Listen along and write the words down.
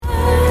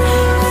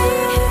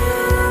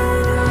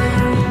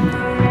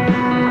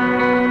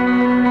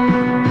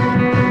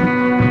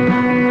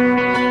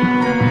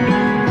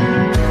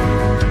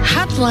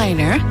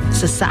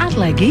Sesaat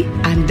lagi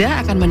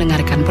Anda akan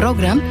mendengarkan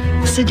program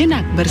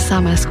Sejenak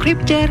bersama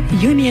Scripture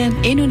Union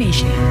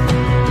Indonesia.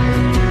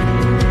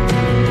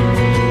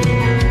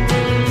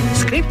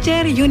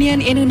 Scripture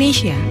Union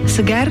Indonesia,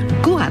 segar,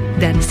 kuat,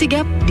 dan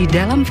sigap di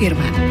dalam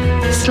firman.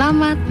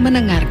 Selamat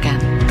mendengarkan.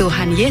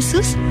 Tuhan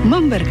Yesus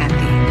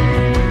memberkati.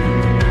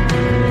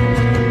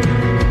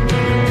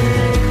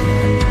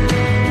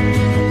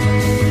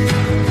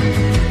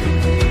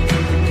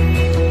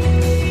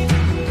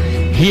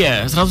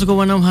 Iya,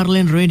 101,6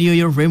 Heartland Radio,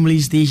 your family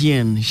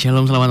station.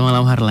 Shalom, selamat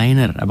malam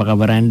Heartliner. Apa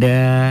kabar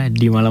Anda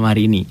di malam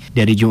hari ini?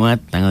 Dari Jumat,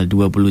 tanggal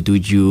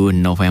 27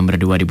 November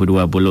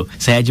 2020.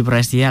 Saya Haji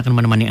Prastia akan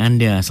menemani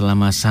Anda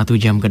selama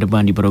 1 jam ke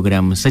depan di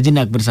program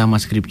Sejenak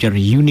bersama Scripture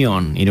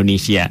Union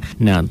Indonesia.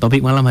 Nah, topik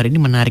malam hari ini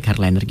menarik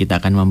Heartliner.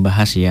 Kita akan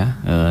membahas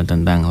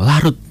tentang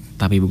Larut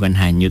tapi bukan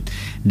hanyut.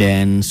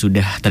 Dan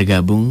sudah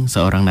tergabung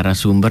seorang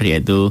narasumber,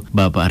 yaitu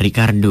Bapak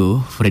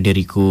Ricardo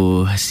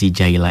Frederico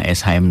Sijaila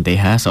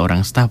SHMTH,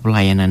 seorang staf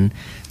pelayanan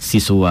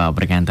siswa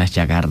Perkantas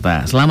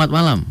Jakarta. Selamat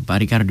malam Pak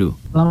Ricardo.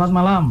 Selamat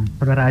malam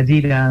Saudara Haji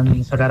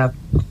dan saudara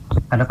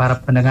para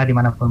pendengar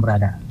dimanapun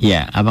berada.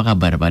 Ya, apa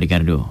kabar Pak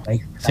Ricardo?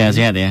 Baik,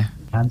 sehat-sehat ya?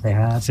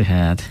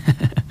 Sehat.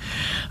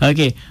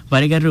 Oke, Pak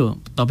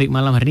Ricardo, topik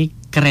malam hari ini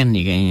keren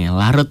nih kayaknya.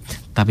 Larut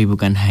tapi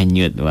bukan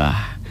hanyut.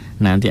 Wah,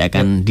 nanti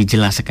akan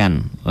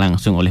dijelaskan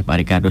langsung oleh Pak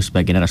Ricardo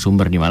sebagai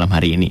narasumber di malam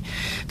hari ini.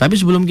 Tapi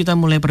sebelum kita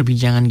mulai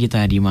perbincangan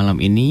kita di malam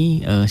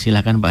ini,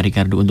 silakan Pak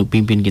Ricardo untuk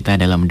pimpin kita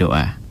dalam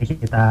doa.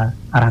 Kita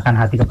arahkan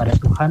hati kepada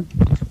Tuhan.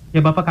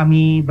 Ya Bapak,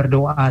 kami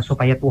berdoa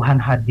supaya Tuhan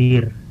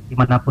hadir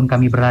dimanapun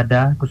kami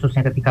berada,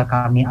 khususnya ketika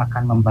kami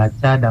akan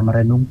membaca dan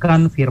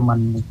merenungkan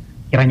firman-Mu.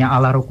 Kiranya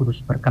Allah Roh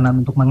Kudus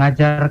berkenan untuk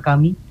mengajar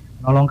kami,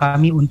 menolong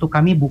kami untuk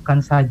kami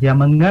bukan saja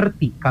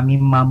mengerti, kami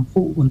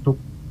mampu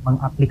untuk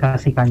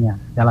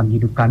mengaplikasikannya dalam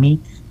hidup kami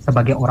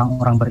sebagai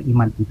orang-orang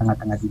beriman di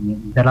tengah-tengah dunia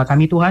ini. Adalah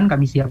kami Tuhan,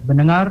 kami siap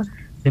mendengar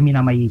demi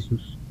nama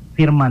Yesus.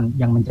 Firman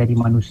yang menjadi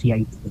manusia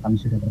itu kami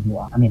sudah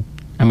berdoa. Amin.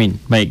 Amin.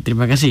 Baik,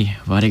 terima kasih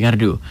Pak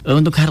Ricardo.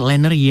 Untuk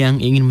Heartliner yang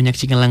ingin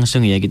menyaksikan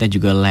langsung ya, kita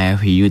juga live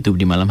YouTube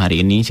di malam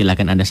hari ini.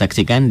 Silakan Anda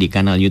saksikan di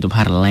kanal YouTube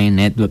Heartline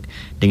Network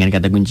dengan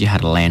kata kunci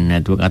Heartline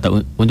Network.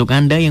 Atau untuk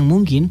Anda yang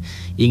mungkin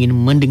ingin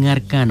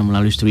mendengarkan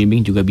melalui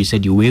streaming juga bisa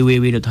di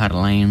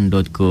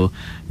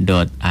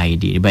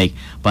www.heartline.co.id. Baik,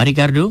 Pak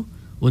Ricardo,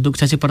 untuk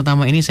sesi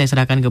pertama ini saya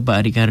serahkan ke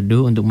Pak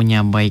Ricardo untuk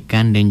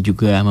menyampaikan dan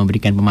juga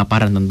memberikan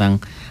pemaparan tentang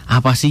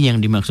apa sih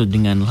yang dimaksud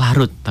dengan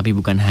larut tapi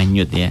bukan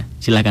hanyut ya.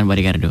 Silakan Pak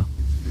Ricardo.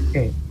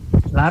 Oke,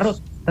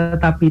 larut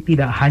tetapi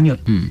tidak hanyut.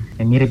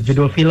 Mirip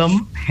judul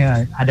film.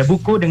 Ya, ada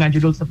buku dengan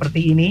judul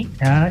seperti ini.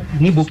 Ya,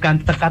 ini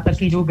bukan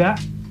teka-teki juga,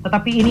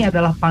 tetapi ini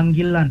adalah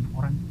panggilan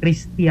orang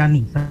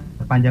Kristiani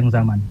sepanjang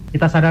zaman.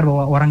 Kita sadar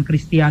bahwa orang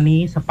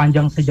Kristiani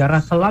sepanjang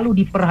sejarah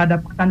selalu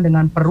diperhadapkan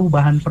dengan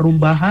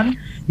perubahan-perubahan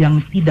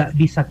yang tidak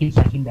bisa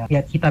kita hindari.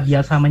 Ya, kita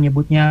biasa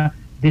menyebutnya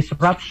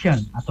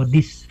disruption atau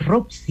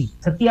disrupsi.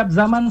 Setiap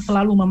zaman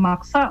selalu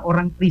memaksa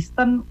orang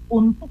Kristen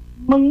untuk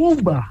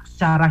mengubah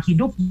cara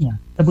hidupnya.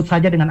 Sebut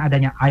saja dengan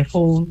adanya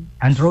iPhone,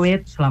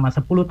 Android selama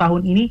 10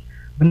 tahun ini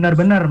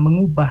benar-benar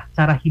mengubah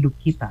cara hidup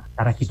kita.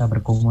 Cara kita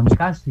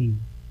berkomunikasi,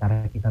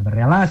 cara kita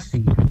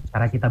berelasi,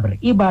 cara kita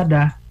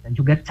beribadah, dan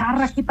juga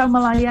cara kita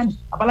melayani.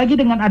 Apalagi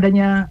dengan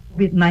adanya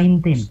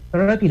COVID-19.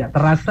 Saudara, tidak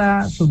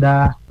terasa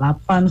sudah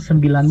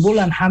 8-9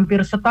 bulan,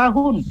 hampir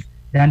setahun.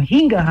 Dan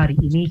hingga hari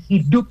ini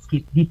hidup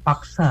kita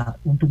dipaksa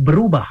untuk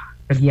berubah.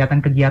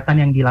 Kegiatan-kegiatan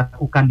yang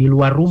dilakukan di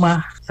luar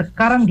rumah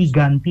sekarang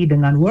diganti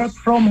dengan work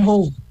from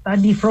home,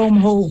 study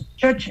from home,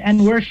 church and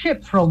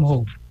worship from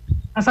home.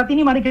 Nah, saat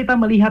ini mari kita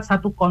melihat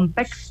satu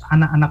konteks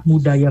anak-anak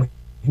muda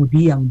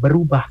Yahudi yang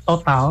berubah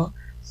total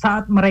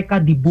saat mereka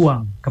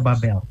dibuang ke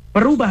Babel.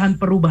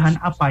 Perubahan-perubahan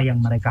apa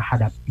yang mereka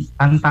hadapi?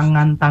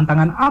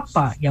 Tantangan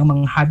apa yang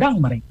menghadang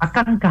mereka?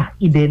 Akankah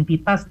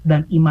identitas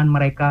dan iman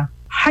mereka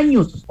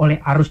hanyut oleh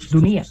arus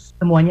dunia?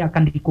 Semuanya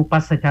akan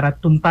dikupas secara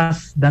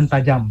tuntas dan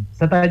tajam.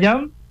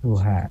 Setajam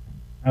Tuhan.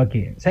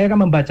 Oke, saya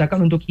akan membacakan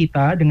untuk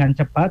kita dengan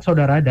cepat,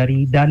 saudara,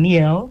 dari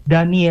Daniel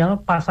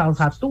pasal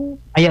 1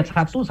 ayat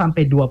 1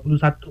 sampai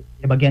 21.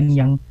 Ya, bagian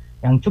yang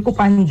cukup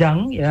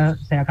panjang ya,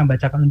 saya akan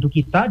bacakan untuk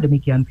kita.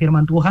 Demikian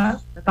firman Tuhan.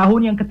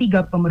 Tahun yang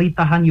ketiga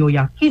pemerintahan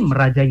Yoyakim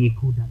Raja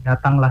Yehuda,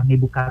 datanglah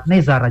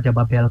Nebukadnezar Raja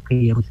Babel ke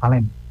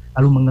Yerusalem,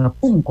 lalu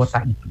mengepung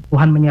kota itu.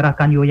 Tuhan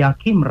menyerahkan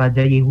Yoyakim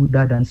Raja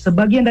Yehuda dan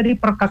sebagian dari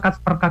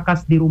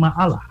perkakas-perkakas di rumah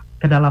Allah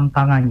ke dalam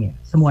tangannya.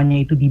 Semuanya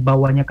itu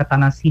dibawanya ke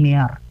tanah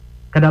Sinear.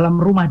 Ke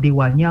dalam rumah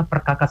dewanya,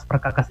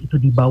 perkakas-perkakas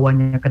itu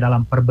dibawanya ke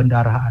dalam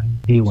perbendaharaan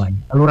dewanya.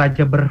 Lalu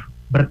Raja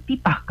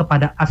bertitah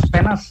kepada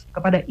Aspenas,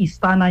 kepada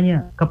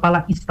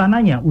kepala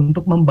istananya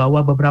untuk membawa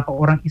beberapa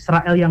orang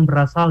Israel yang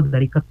berasal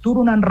dari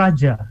keturunan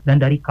raja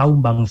dan dari kaum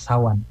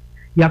bangsawan,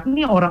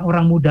 yakni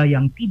orang-orang muda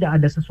yang tidak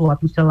ada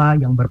sesuatu cela,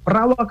 yang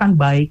berperawakan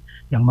baik,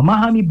 yang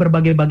memahami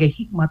berbagai-bagai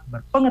hikmat,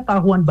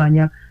 berpengetahuan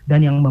banyak,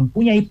 dan yang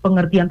mempunyai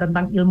pengertian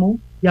tentang ilmu,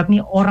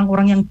 yakni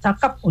orang-orang yang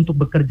cakap untuk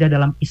bekerja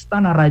dalam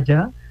istana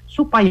raja,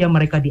 supaya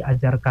mereka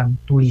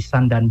diajarkan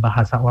tulisan dan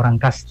bahasa orang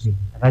Kasdim.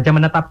 Raja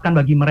menetapkan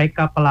bagi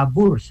mereka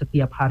pelabur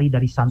setiap hari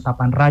dari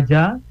santapan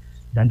raja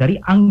dan dari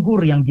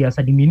anggur yang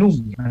biasa diminum.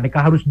 Mereka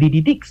harus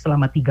dididik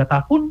selama 3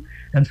 tahun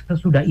dan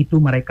sesudah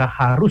itu mereka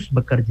harus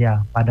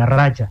bekerja pada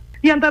raja.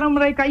 Di antara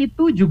mereka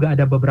itu juga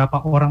ada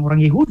beberapa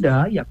orang-orang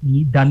Yehuda,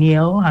 yakni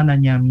Daniel,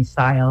 Hananya,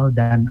 Misael,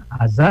 dan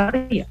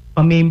Azaria.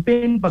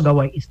 Pemimpin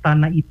pegawai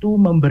istana itu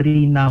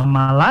memberi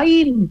nama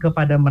lain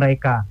kepada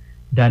mereka.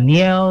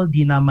 Daniel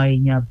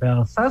dinamainya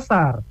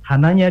Belsasar,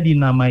 Hananya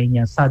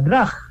dinamainya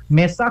Sadrach,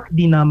 Mesak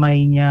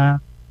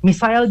dinamainya,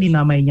 Misael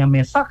dinamainya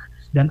Mesak,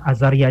 dan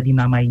Azaria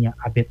dinamainya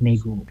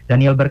Abednego.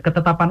 Daniel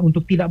berketetapan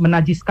untuk tidak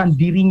menajiskan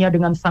dirinya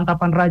dengan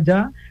santapan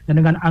raja dan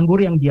dengan anggur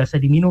yang biasa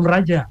diminum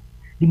raja.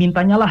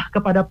 Dimintanyalah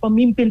kepada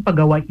pemimpin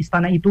pegawai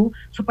istana itu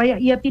supaya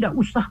ia tidak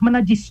usah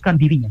menajiskan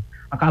dirinya.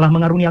 Maka Allah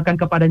mengaruniakan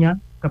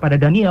kepada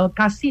Daniel,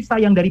 kasih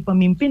sayang dari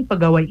pemimpin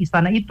pegawai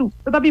istana itu.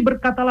 Tetapi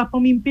berkatalah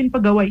pemimpin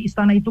pegawai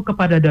istana itu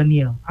kepada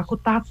Daniel, aku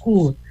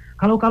takut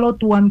kalau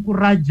tuanku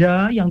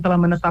raja yang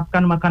telah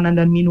menetapkan makanan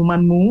dan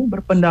minumanmu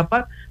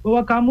berpendapat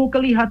bahwa kamu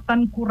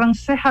kelihatan kurang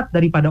sehat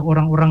daripada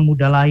orang-orang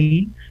muda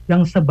lain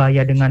yang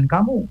sebaya dengan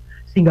kamu.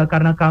 Sehingga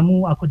karena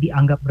kamu aku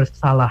dianggap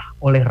bersalah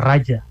oleh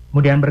raja.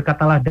 Kemudian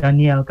berkatalah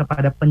Daniel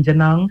kepada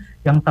penjenang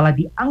yang telah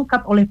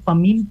diangkat oleh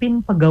pemimpin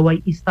pegawai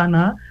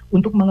istana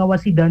untuk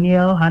mengawasi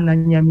Daniel,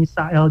 Hananya,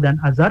 Misael, dan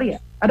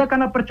Azaria. Ada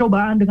karena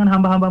percobaan dengan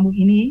hamba-hambamu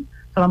ini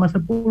selama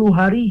 10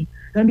 hari.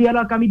 Dan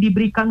biarlah kami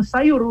diberikan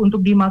sayur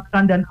untuk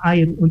dimakan dan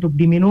air untuk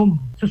diminum.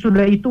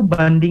 Sesudah itu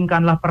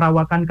bandingkanlah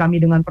perawakan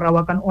kami dengan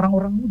perawakan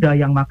orang-orang muda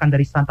yang makan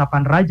dari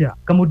santapan raja.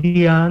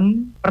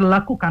 Kemudian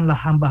perlakukanlah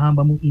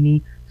hamba-hambamu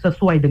ini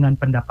sesuai dengan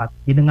pendapat.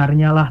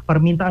 Didengarnyalah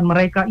permintaan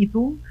mereka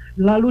itu,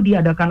 lalu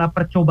diadakanlah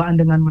percobaan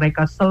dengan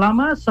mereka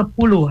selama 10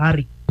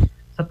 hari.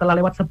 Setelah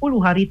lewat 10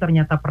 hari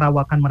ternyata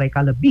perawakan mereka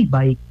lebih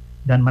baik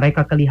dan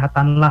mereka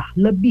kelihatanlah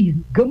lebih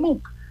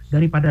gemuk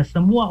daripada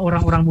semua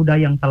orang-orang muda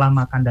yang telah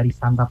makan dari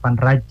santapan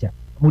raja.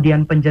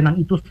 Kemudian penjenang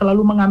itu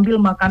selalu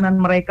mengambil makanan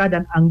mereka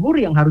dan anggur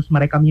yang harus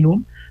mereka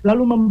minum,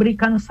 lalu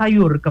memberikan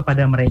sayur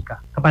kepada mereka.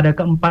 Kepada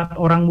keempat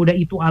orang muda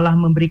itu Allah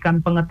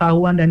memberikan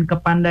pengetahuan dan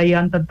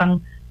kepandaian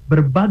tentang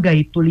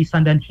berbagai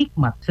tulisan dan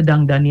hikmat,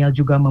 sedang Daniel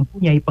juga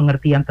mempunyai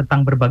pengertian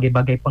tentang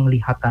berbagai-bagai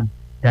penglihatan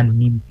dan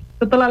mimpi.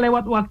 Setelah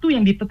lewat waktu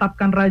yang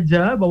ditetapkan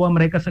raja bahwa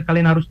mereka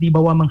sekalian harus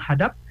dibawa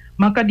menghadap,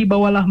 maka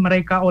dibawalah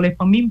mereka oleh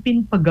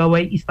pemimpin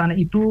pegawai istana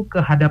itu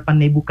ke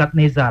hadapan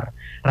Nebukadnezar.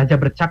 Raja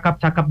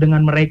bercakap-cakap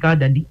dengan mereka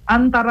dan di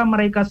antara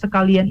mereka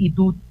sekalian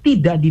itu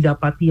tidak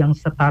didapati yang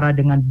setara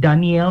dengan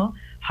Daniel,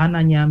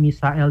 Hananya,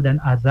 Misael,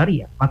 dan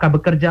Azaria. Maka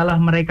bekerjalah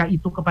mereka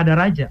itu kepada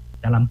raja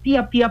dalam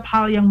tiap-tiap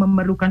hal yang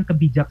memerlukan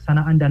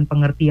kebijaksanaan dan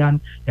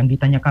pengertian. Yang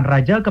ditanyakan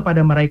raja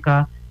kepada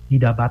mereka,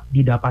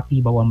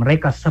 didapati bahwa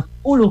mereka 10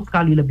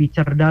 kali lebih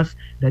cerdas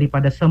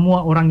daripada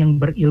semua orang yang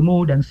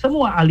berilmu dan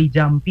semua ahli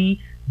jampi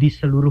di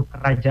seluruh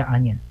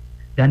kerajaannya.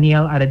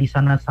 Daniel ada di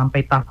sana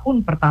sampai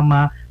tahun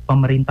pertama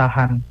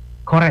pemerintahan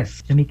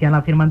Kores.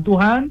 Demikianlah firman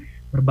Tuhan.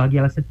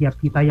 Berbahagialah setiap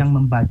kita yang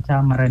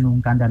membaca,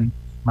 merenungkan, dan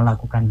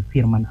melakukan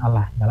firman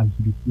Allah dalam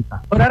hidup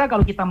kita. Saudara,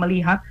 kalau kita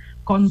melihat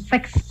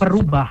konteks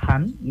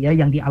perubahan ya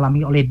yang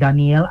dialami oleh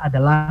Daniel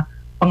adalah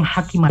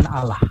penghakiman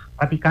Allah.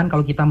 Perhatikan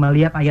kalau kita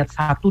melihat ayat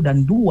 1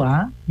 dan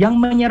 2 yang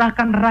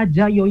menyerahkan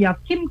Raja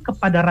Yoyakim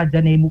kepada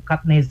Raja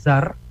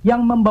Nebukadnezar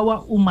yang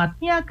membawa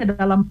umatnya ke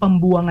dalam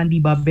pembuangan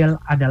di Babel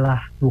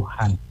adalah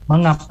Tuhan.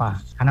 Mengapa?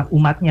 Karena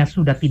umatnya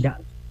sudah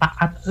tidak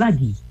taat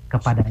lagi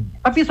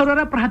kepadanya. Tapi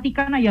saudara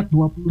perhatikan ayat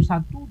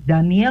 21,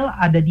 Daniel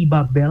ada di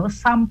Babel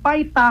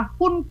sampai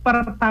tahun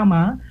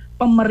pertama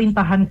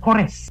pemerintahan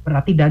Kores.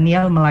 Berarti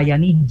Daniel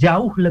melayani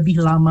jauh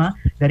lebih lama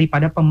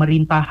daripada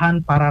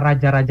pemerintahan para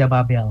raja-raja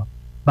Babel.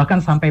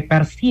 Bahkan sampai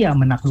Persia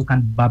menaklukkan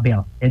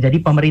Babel. Ya,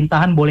 jadi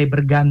pemerintahan boleh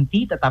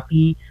berganti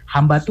tetapi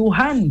hamba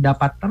Tuhan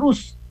dapat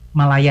terus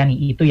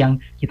melayani. Itu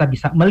yang kita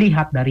bisa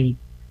melihat dari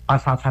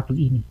pasal 1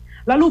 ini.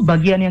 Lalu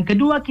bagian yang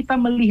kedua kita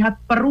melihat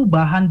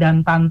perubahan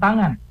dan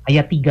tantangan.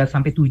 Ayat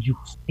 3-7.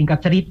 Singkat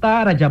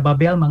cerita, Raja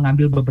Babel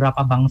mengambil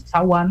beberapa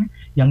bangsawan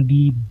yang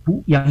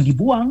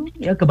dibuang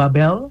ya ke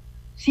Babel.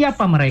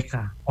 Siapa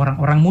mereka?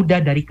 Orang-orang muda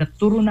dari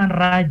keturunan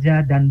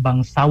raja dan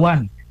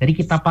bangsawan. Jadi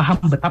kita paham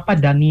betapa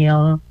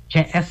Daniel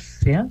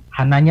CS ya,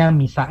 Hananya,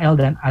 Misael,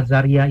 dan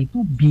Azaria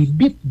itu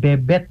bibit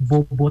bebet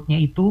bobotnya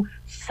itu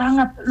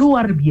sangat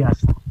luar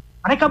biasa.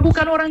 Mereka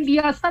bukan orang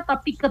biasa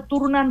tapi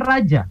keturunan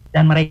raja.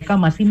 Dan mereka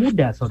masih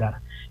muda,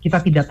 saudara. Kita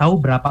tidak tahu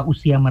berapa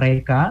usia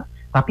mereka,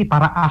 tapi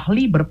para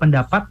ahli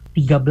berpendapat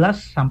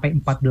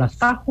 13-14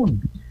 tahun.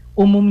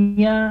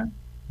 Umumnya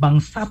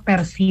bangsa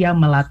Persia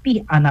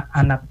melatih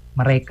anak-anak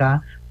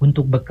mereka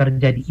untuk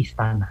bekerja di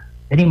istana.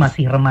 Jadi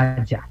masih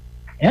remaja.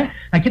 Ya.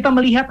 Nah, kita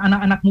melihat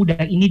anak-anak muda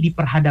ini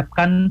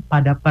diperhadapkan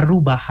pada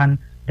perubahan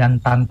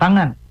dan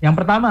tantangan. Yang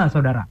pertama,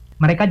 saudara,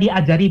 mereka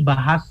diajari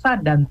bahasa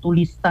dan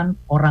tulisan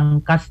orang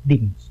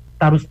Kasdim.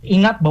 Kita harus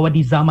ingat bahwa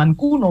di zaman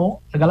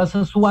kuno, segala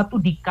sesuatu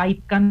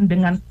dikaitkan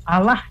dengan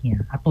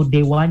Allahnya atau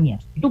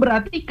dewanya. Itu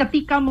berarti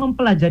ketika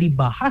mempelajari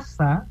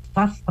bahasa,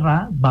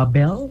 sastra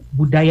Babel,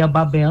 budaya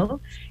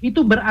Babel,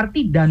 itu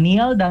berarti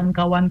Daniel dan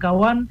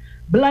kawan-kawan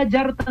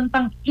belajar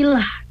tentang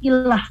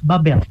ilah-ilah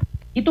Babel.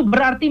 Itu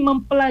berarti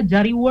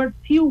mempelajari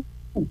worldview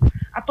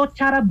atau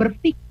cara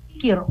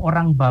berpikir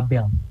orang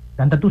Babel.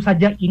 Dan tentu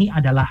saja ini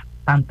adalah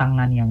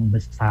tantangan yang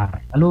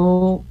besar.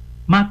 Lalu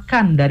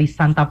makan dari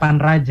santapan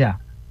raja.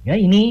 Ya,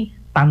 ini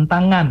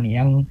tantangan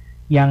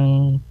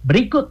yang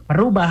berikut,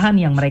 perubahan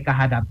yang mereka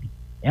hadapi.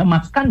 Ya,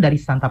 makan dari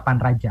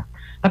santapan raja.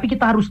 Tapi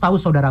kita harus tahu,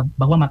 saudara,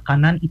 bahwa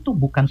makanan itu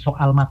bukan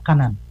soal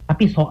makanan,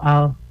 tapi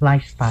soal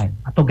lifestyle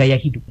atau gaya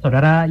hidup.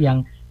 Saudara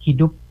yang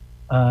hidup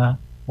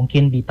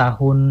mungkin di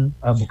tahun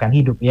bukan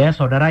hidup ya,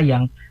 saudara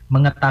yang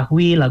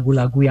mengetahui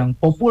lagu-lagu yang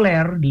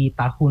populer di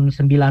tahun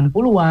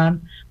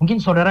 90-an, mungkin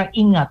saudara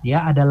ingat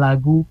ya, ada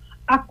lagu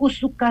Aku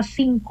Suka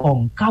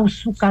Singkong, Kau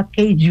Suka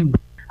Keju.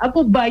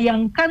 Aku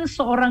bayangkan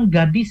seorang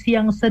gadis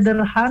yang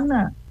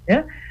sederhana,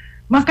 ya.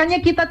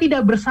 Makanya kita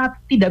tidak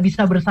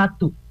bisa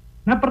bersatu.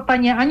 Nah,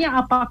 pertanyaannya,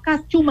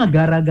 apakah cuma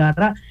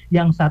gara-gara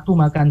yang satu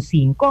makan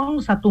singkong,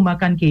 satu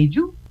makan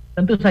keju?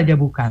 Tentu saja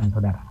bukan,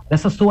 saudara.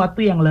 Ada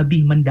sesuatu yang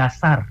lebih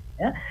mendasar.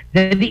 Ya.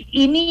 Jadi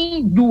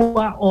ini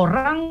dua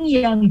orang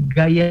yang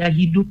gaya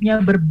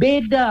hidupnya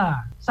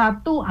berbeda.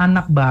 Satu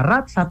anak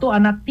barat, satu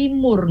anak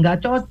timur,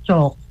 nggak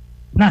cocok.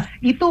 Nah,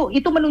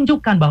 itu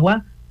menunjukkan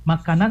bahwa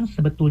makanan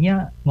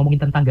sebetulnya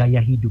ngomongin tentang gaya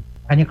hidup.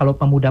 Hanya kalau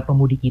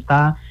pemuda-pemudi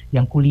kita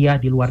yang kuliah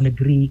di luar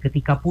negeri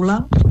ketika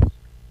pulang,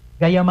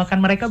 gaya makan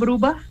mereka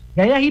berubah,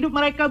 gaya hidup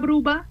mereka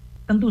berubah,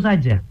 tentu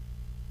saja.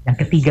 Yang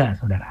ketiga,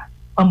 saudara,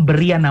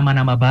 pemberian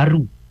nama-nama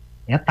baru.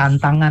 Ya,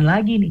 tantangan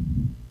lagi nih.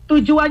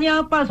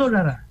 Tujuannya apa,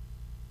 saudara?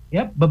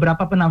 Ya,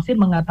 beberapa penafsir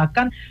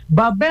mengatakan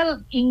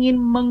Babel ingin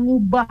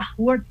mengubah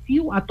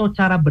worldview atau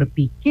cara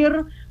berpikir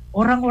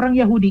orang-orang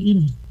Yahudi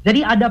ini.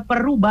 Jadi ada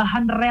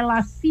perubahan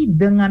relasi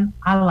dengan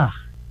Allah.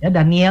 Ya,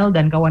 Daniel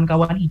dan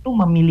kawan-kawan itu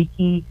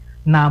memiliki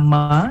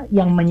nama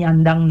yang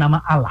menyandang nama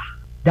Allah.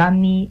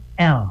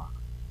 Daniel.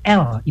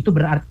 El itu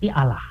berarti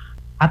Allah.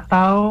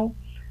 Atau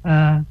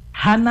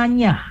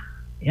Hananya.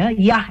 Ya,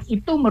 Yah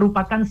itu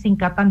merupakan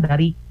singkatan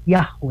dari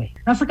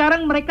Yahweh. Nah,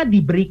 sekarang mereka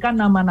diberikan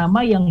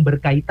nama-nama yang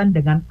berkaitan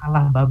dengan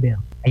Allah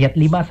Babel. Ayat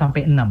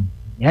 5-6.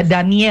 Ya,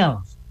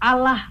 Daniel.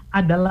 Allah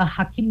adalah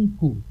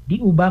hakimku,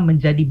 diubah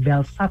menjadi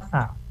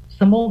Belsasar.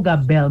 Semoga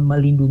Bel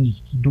melindungi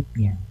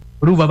hidupnya.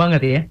 Berubah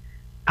banget ya.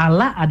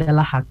 Allah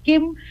adalah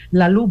hakim,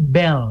 lalu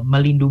Bel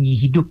melindungi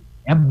hidup.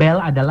 Ya, Bel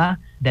adalah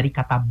dari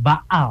kata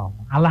Baal,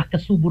 Allah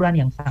kesuburan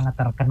yang sangat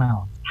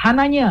terkenal.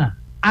 Hananya,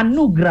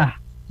 anugerah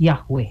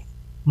Yahweh,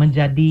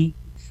 menjadi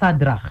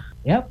Sadrach.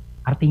 Ya,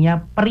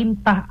 artinya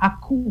perintah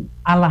aku,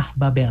 Allah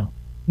Babel.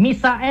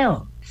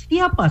 Misael,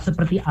 siapa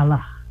seperti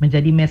Allah,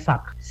 menjadi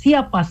Mesak.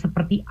 Siapa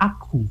seperti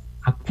aku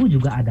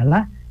juga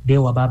adalah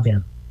Dewa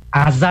Babel.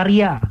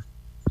 Azaria,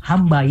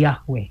 hamba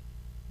Yahweh,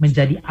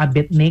 menjadi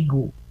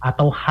Abednego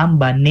atau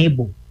hamba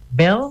Nebo.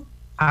 Bel,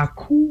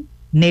 aku,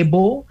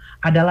 Nebo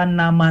adalah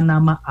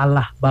nama-nama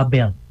Allah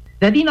Babel.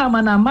 Jadi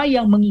nama-nama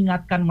yang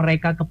mengingatkan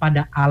mereka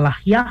kepada Allah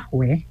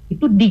Yahweh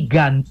itu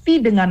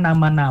diganti dengan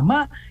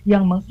nama-nama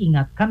yang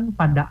mengingatkan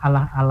pada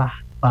Allah-Allah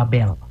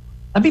Babel.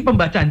 Tapi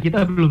pembacaan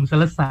kita belum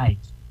selesai.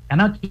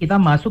 Karena kita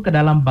masuk ke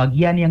dalam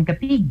bagian yang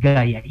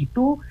ketiga,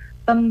 yaitu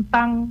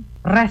tentang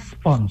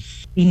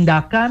respons,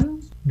 tindakan,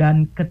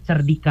 dan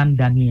kecerdikan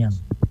Daniel.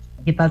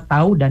 Kita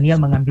tahu Daniel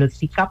mengambil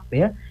sikap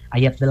ya,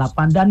 ayat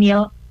 8,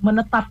 Daniel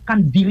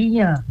menetapkan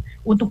dirinya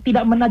untuk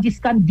tidak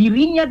menajiskan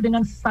dirinya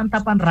dengan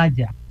santapan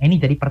raja. Ini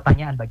jadi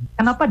pertanyaan bagi,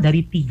 kenapa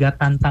dari 3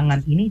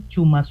 tantangan ini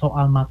cuma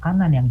soal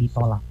makanan yang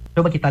ditolak?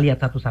 Coba kita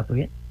lihat satu-satu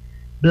ya.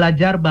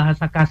 Belajar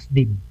bahasa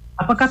Kasdim.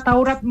 Apakah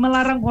Taurat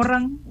melarang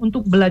orang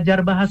untuk belajar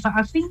bahasa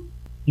asing?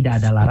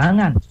 Tidak ada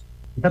larangan.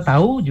 Kita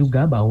tahu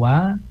juga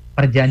bahwa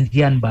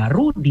Perjanjian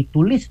Baru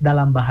ditulis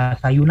dalam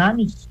bahasa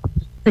Yunani.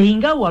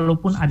 Sehingga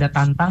walaupun ada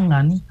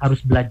tantangan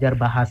harus belajar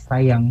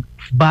bahasa yang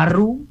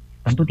baru,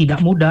 tentu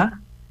tidak mudah,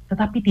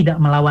 tetapi tidak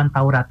melawan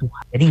Taurat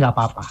Tuhan. Jadi nggak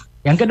apa-apa.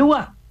 Yang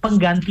kedua,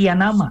 penggantian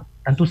nama.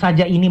 Tentu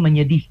saja ini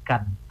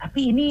menyedihkan.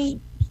 Tapi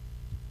ini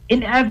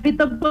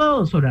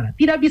inevitable, saudara.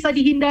 Tidak bisa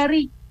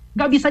dihindari,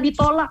 nggak bisa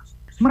ditolak.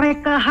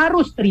 Mereka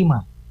harus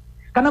terima.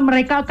 Karena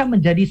mereka akan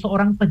menjadi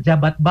seorang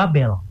pejabat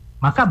Babel.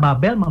 Maka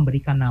Babel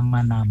memberikan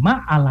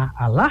nama-nama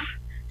Allah-Allah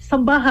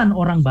sembahan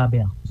orang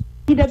Babel.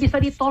 Tidak bisa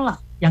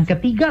ditolak. Yang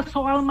ketiga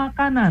soal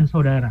makanan,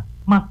 saudara.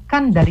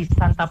 Makan dari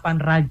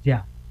santapan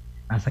raja.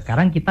 Nah,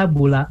 sekarang kita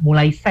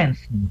mulai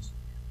sense nih.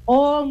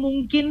 Oh,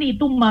 mungkin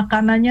itu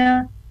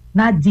makanannya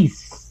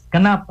najis.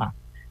 Kenapa?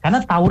 Karena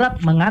Taurat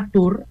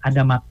mengatur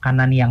ada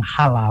makanan yang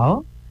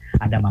halal,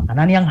 ada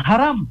makanan yang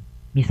haram.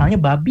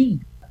 Misalnya babi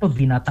atau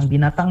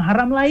binatang-binatang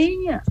haram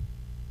lainnya.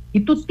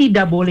 Itu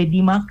tidak boleh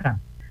dimakan.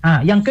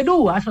 Nah, yang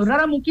kedua,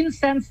 saudara mungkin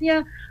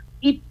sense-nya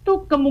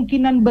itu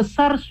kemungkinan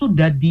besar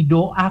sudah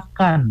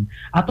didoakan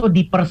atau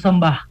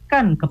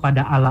dipersembahkan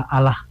kepada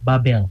Allah-Allah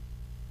Babel.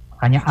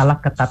 Makanya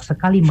Allah ketat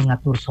sekali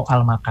mengatur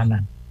soal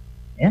makanan.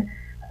 Ya.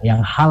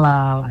 Yang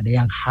halal, ada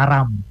yang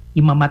haram.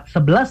 Imamat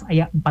 11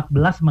 ayat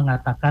 14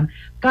 mengatakan,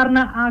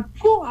 karena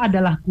aku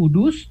adalah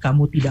kudus,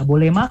 kamu tidak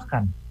boleh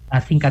makan. Nah,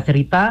 singkat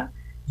cerita,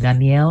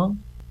 Daniel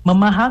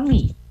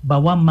memahami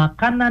bahwa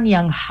makanan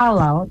yang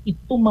halal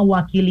itu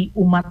mewakili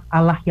umat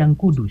Allah yang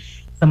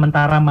kudus.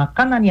 Sementara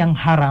makanan yang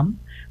haram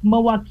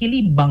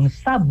mewakili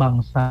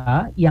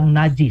bangsa-bangsa yang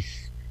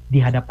najis di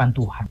hadapan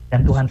Tuhan.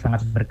 Dan Tuhan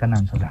sangat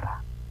berkenan,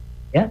 saudara.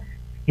 Ya,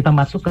 kita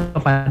masuk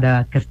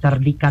kepada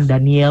kecerdikan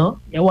Daniel.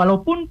 Ya,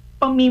 walaupun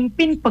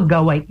pemimpin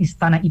pegawai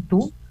istana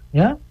itu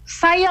ya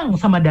sayang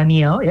sama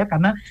Daniel ya,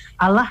 karena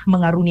Allah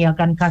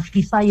mengaruniakan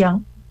kasih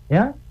sayang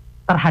ya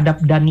terhadap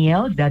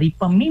Daniel dari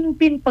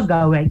pemimpin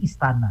pegawai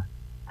istana.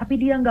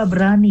 Tapi dia nggak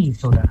berani,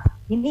 saudara.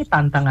 Ini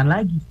tantangan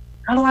lagi.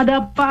 Kalau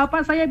ada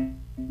apa-apa saya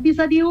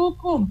bisa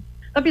dihukum.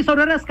 Tapi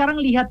saudara sekarang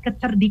lihat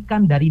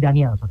kecerdikan dari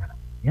Daniel, saudara.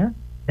 Ya,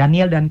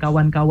 Daniel dan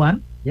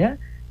kawan-kawan, ya,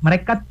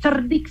 mereka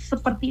cerdik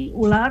seperti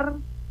ular,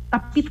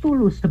 tapi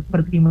tulus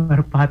seperti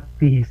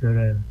merpati,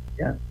 saudara.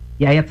 Ya.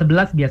 Di ayat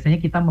 11 biasanya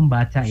kita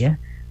membaca ya,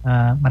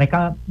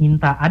 mereka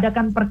minta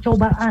adakan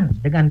percobaan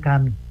dengan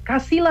kami.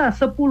 Kasihlah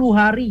 10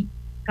 hari,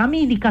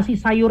 kami dikasih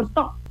sayur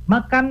tok,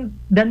 makan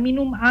dan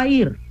minum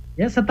air.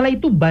 Ya, setelah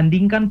itu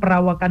bandingkan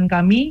perawakan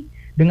kami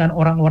dengan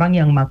orang-orang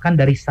yang makan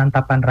dari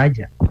santapan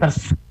raja.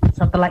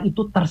 Setelah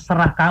itu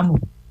terserah kamu.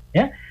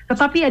 Ya,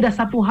 tetapi ada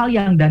satu hal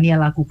yang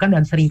Daniel lakukan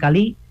dan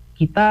seringkali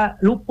kita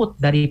luput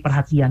dari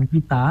perhatian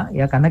kita,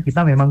 ya, karena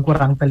kita memang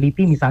kurang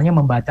teliti, misalnya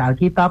membaca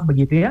Alkitab,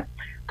 begitu ya.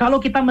 Kalau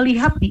kita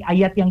melihat di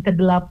ayat yang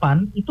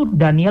ke-8, itu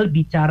Daniel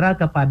bicara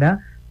kepada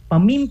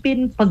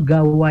pemimpin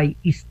pegawai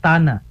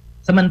istana.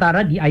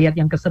 Sementara di ayat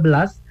yang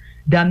ke-11,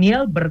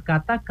 Daniel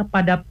berkata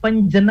kepada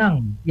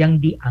penjenang yang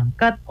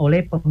diangkat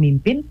oleh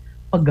pemimpin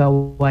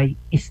pegawai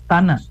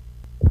istana.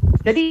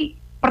 Jadi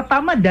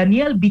pertama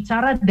Daniel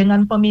bicara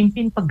dengan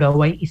pemimpin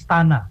pegawai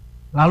istana.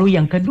 Lalu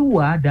yang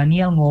kedua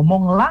Daniel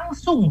ngomong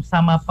langsung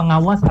sama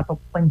pengawas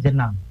atau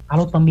penjenang.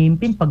 Kalau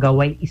pemimpin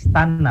pegawai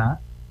istana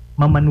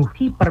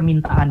memenuhi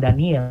permintaan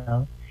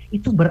Daniel,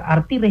 itu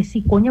berarti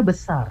resikonya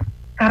besar.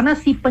 Karena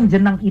si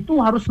penjenang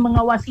itu harus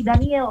mengawasi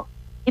Daniel.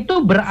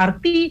 Itu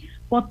berarti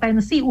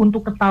potensi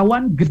untuk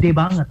ketahuan gede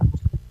banget.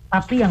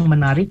 Tapi yang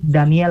menarik,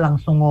 Daniel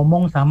langsung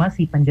ngomong sama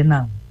si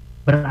penjenang.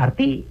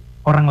 Berarti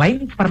orang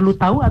lain perlu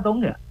tahu atau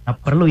enggak? Nah,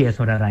 perlu ya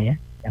saudara ya.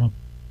 Yang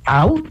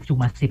tahu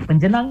cuma si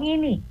penjenang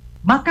ini.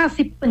 Maka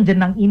si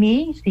penjenang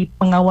ini, si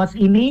pengawas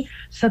ini,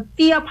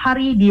 setiap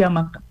hari dia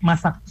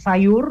masak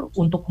sayur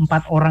untuk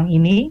 4 orang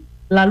ini.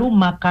 Lalu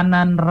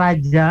makanan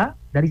raja,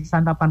 dari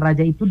santapan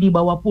raja itu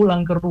dibawa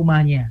pulang ke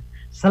rumahnya.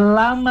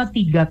 Selama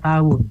 3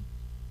 tahun.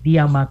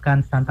 Dia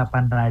makan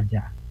santapan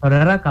raja.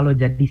 Saudara, kalau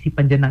jadi si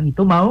penjenang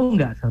itu mau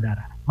nggak,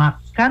 saudara?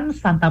 Makan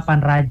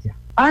santapan raja.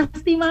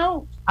 Pasti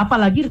mau.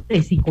 Apalagi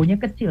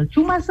resikonya kecil.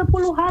 Cuma 10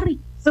 hari.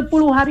 10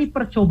 hari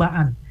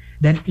percobaan.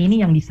 Dan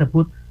ini yang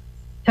disebut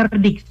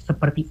cerdik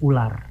seperti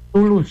ular.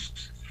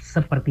 Tulus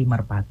seperti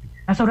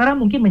merpati. Nah, saudara,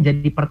 mungkin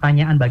menjadi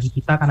pertanyaan bagi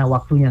kita karena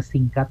waktunya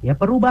singkat ya.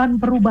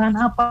 Perubahan-perubahan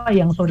apa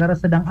yang saudara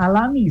sedang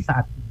alami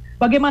saat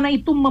ini? Bagaimana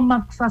itu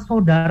memaksa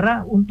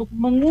saudara untuk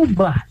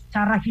mengubah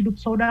cara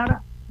hidup saudara?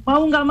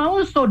 Mau nggak mau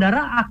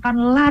saudara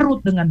akan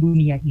larut dengan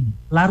dunia ini.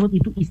 Larut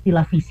itu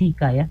istilah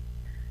fisika ya.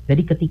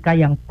 Jadi ketika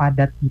yang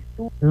padat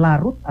itu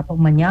larut atau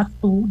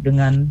menyatu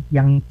dengan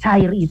yang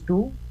cair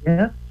itu,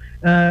 ya,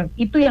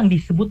 itu yang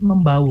disebut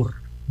membaur.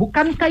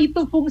 Bukankah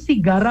itu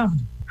fungsi garam?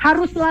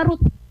 Harus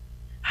larut,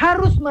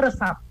 harus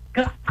meresap,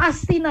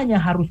 keasinannya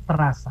harus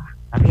terasa.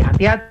 Tapi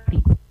hati-hati,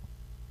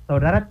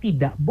 saudara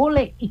tidak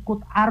boleh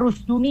ikut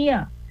arus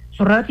dunia.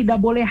 Saudara tidak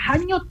boleh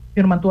hanyut.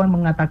 Firman Tuhan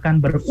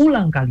mengatakan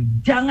berulang kali,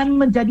 jangan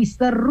menjadi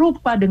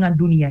serupa dengan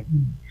dunia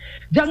ini.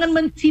 Jangan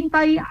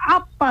mencintai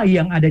apa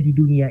yang ada di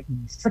dunia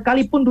ini.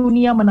 Sekalipun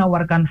dunia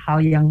menawarkan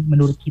hal yang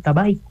menurut kita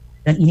baik.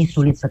 Dan ini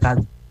sulit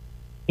sekali.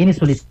 Ini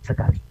sulit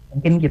sekali.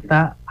 Mungkin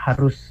kita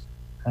harus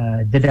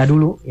jeda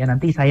dulu. Ya,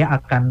 nanti saya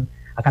akan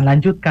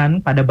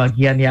lanjutkan pada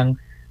bagian yang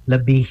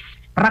lebih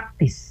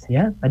praktis.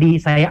 Ya, tadi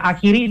saya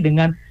akhiri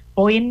dengan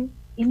poin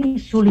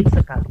ini sulit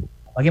sekali.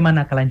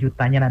 Bagaimana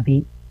kelanjutannya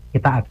nanti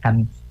kita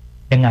akan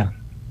dengar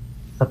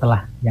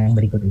setelah yang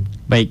berikut ini.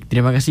 Baik,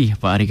 terima kasih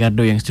Pak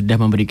Ricardo yang sudah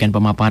memberikan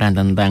pemaparan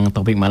tentang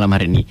topik malam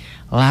hari ini.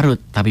 Larut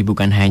tapi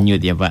bukan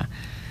hanyut ya Pak.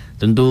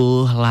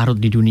 Tentu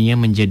larut di dunia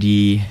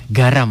menjadi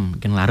garam,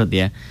 bukan larut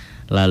ya.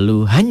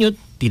 Lalu hanyut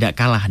tidak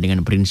kalah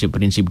dengan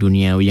prinsip-prinsip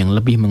duniawi yang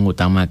lebih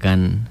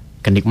mengutamakan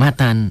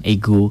kenikmatan,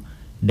 ego,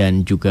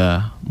 dan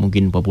juga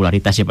mungkin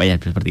popularitas ya Pak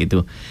ya, seperti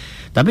itu.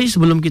 Tapi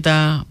sebelum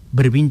kita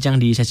berbincang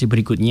di sesi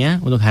berikutnya,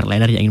 untuk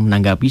hardliner yang ingin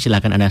menanggapi,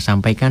 silakan Anda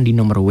sampaikan di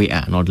nomor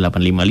WA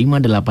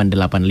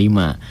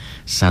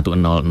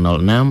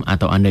 0855-885-1006,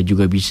 atau Anda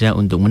juga bisa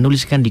untuk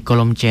menuliskan di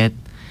kolom chat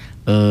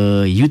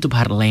YouTube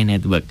Hardline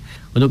Network.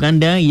 Untuk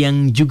Anda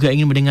yang juga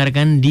ingin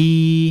mendengarkan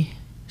di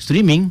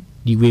streaming,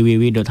 di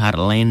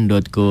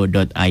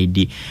www.heartline.co.id.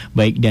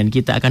 Baik, dan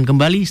kita akan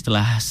kembali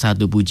setelah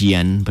satu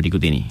pujian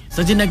berikut ini.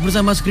 Sejenak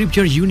bersama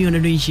Scripture Union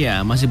Indonesia,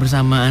 masih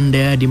bersama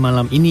Anda di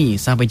malam ini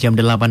sampai jam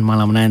 8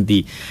 malam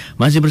nanti.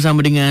 Masih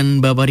bersama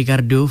dengan Bapak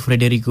Ricardo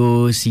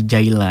Frederico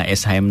Sijaila,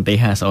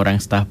 SHMTH, seorang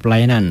staf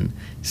pelayanan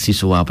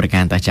siswa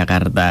Perkantas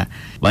Jakarta.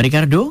 Pak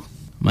Ricardo,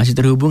 masih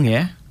terhubung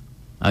ya?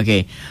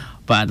 Oke.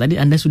 Pak, tadi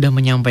Anda sudah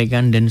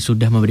menyampaikan dan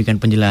sudah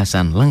memberikan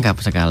penjelasan lengkap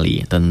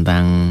sekali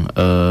tentang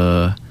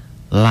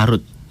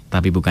larut,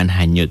 tapi bukan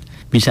hanyut.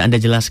 Bisa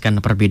Anda jelaskan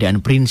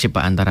perbedaan prinsip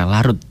Pak antara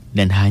larut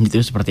dan hanyut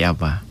itu seperti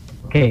apa?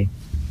 Oke,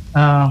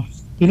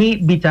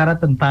 ini bicara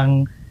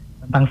tentang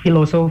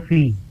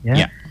filosofi,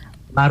 ya.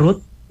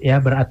 Larut ya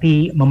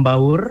berarti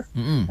membaur,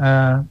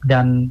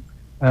 dan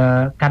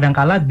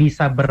kadangkala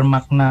bisa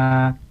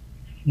bermakna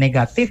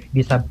negatif,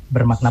 bisa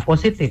bermakna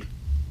positif.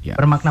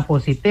 Bermakna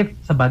positif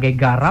sebagai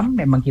garam,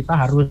 memang kita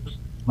harus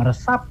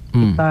meresap,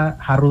 kita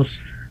harus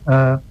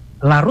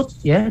larut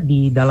ya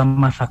di dalam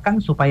masakan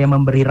supaya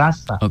memberi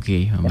rasa.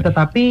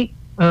 Tetapi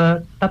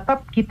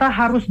tetap kita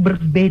harus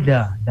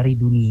berbeda dari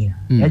dunia.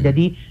 Ya,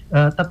 jadi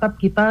tetap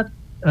kita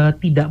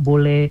tidak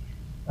boleh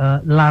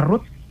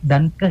larut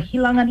dan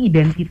kehilangan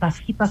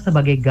identitas kita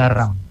sebagai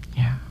garam.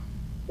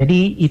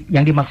 Jadi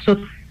yang dimaksud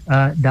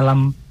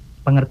dalam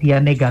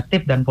pengertian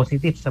negatif dan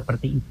positif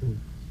seperti itu.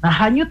 Nah,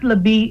 hanyut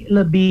lebih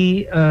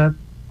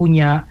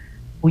punya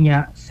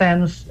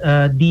sense,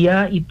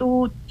 dia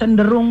itu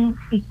cenderung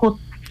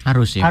ikut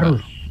arus ya,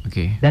 arus.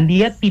 Dan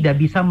dia tidak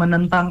bisa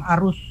menentang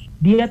arus.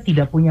 Dia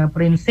tidak punya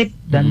prinsip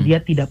dan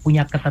dia tidak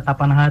punya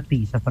ketetapan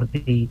hati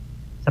seperti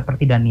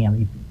Daniel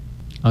itu.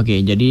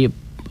 Jadi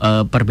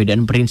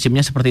perbedaan prinsipnya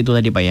seperti itu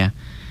tadi Pak ya.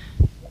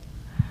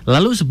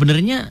 Lalu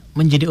sebenarnya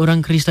menjadi orang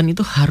Kristen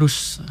itu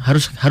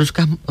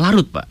haruskah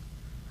larut Pak?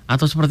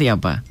 Atau seperti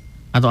apa?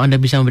 Atau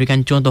Anda bisa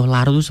memberikan contoh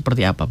larut itu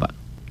seperti apa Pak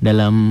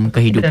dalam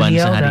kehidupan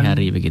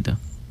sehari-hari begitu?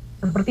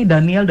 Seperti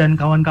Daniel dan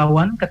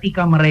kawan-kawan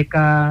ketika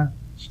mereka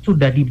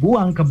sudah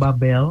dibuang ke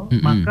Babel,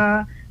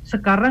 maka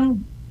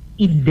sekarang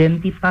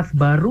identitas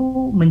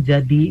baru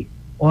menjadi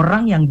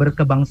orang yang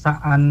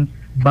berkebangsaan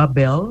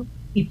Babel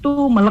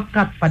itu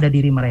melekat pada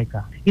diri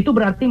mereka. Itu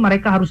berarti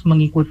mereka harus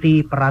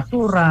mengikuti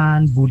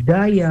peraturan,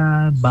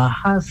 budaya,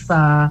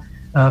 bahasa,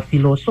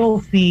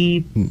 filosofi,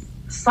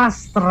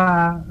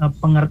 sastra,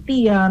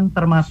 pengertian,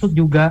 termasuk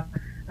juga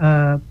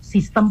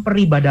sistem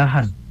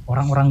peribadahan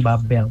orang-orang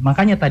Babel.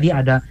 Makanya tadi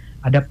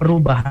ada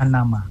perubahan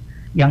nama.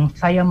 Yang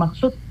saya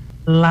maksud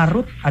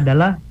larut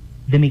adalah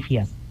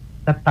demikian,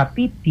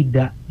 tetapi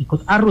tidak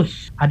ikut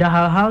arus. Ada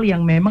hal-hal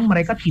yang memang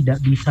mereka tidak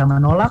bisa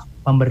menolak,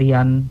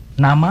 pemberian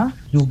nama,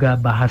 juga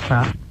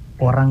bahasa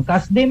orang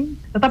Kasdim,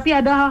 tetapi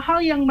ada hal-hal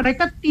yang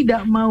mereka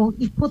tidak mau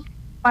ikut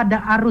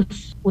pada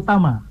arus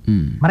utama.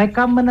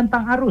 Mereka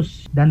menentang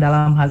arus, dan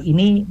dalam hal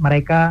ini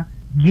mereka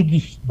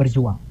gigih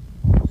berjuang.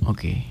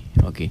 Oke.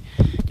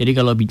 Jadi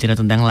kalau bicara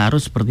tentang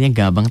larut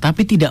sepertinya gampang,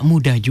 tapi tidak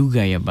mudah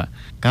juga ya Pak.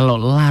 Kalau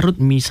larut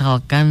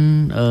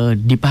misalkan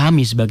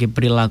dipahami sebagai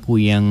perilaku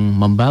yang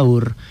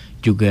membaur,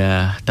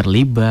 juga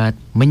terlibat,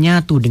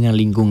 menyatu dengan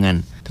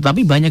lingkungan.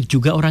 Tetapi banyak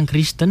juga orang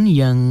Kristen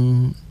yang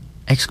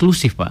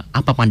eksklusif Pak.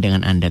 Apa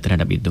pandangan Anda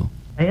terhadap itu?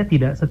 Saya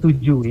tidak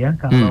setuju ya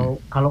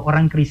kalau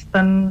orang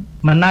Kristen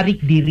menarik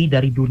diri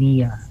dari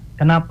dunia.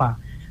 Kenapa?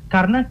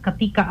 Karena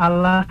ketika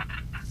Allah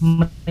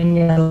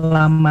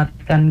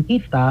menyelamatkan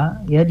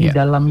kita ya di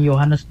dalam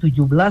Yohanes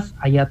 17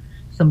 ayat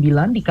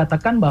 9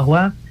 dikatakan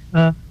bahwa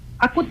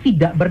aku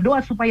tidak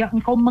berdoa supaya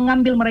engkau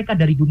mengambil mereka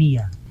dari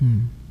dunia.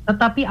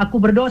 Tetapi aku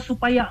berdoa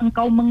supaya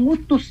engkau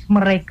mengutus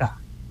mereka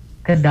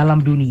ke dalam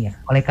dunia.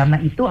 Oleh karena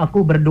itu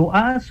aku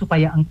berdoa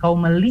supaya engkau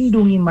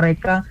melindungi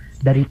mereka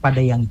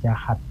daripada yang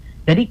jahat.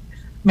 Jadi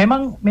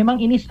memang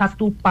ini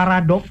satu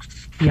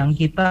paradoks yang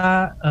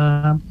kita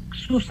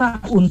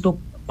susah untuk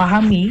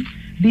pahami.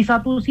 Di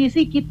satu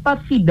sisi kita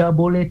tidak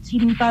boleh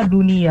cinta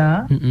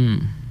dunia,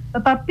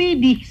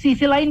 tetapi di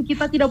sisi lain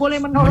kita tidak boleh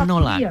menolak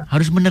dunia.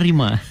 Harus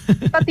menerima.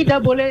 Kita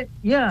tidak boleh,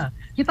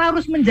 kita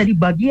harus menjadi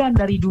bagian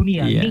dari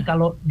dunia. Ini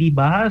kalau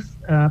dibahas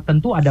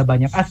tentu ada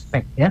banyak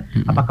aspek ya.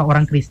 Apakah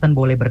orang Kristen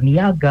boleh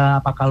berniaga?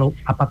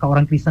 Apakah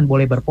orang Kristen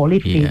boleh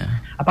berpolitik?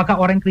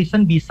 Apakah orang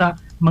Kristen bisa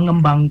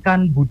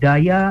mengembangkan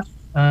budaya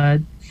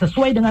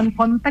sesuai dengan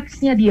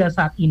konteksnya dia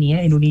saat ini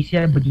ya.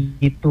 Indonesia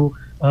begitu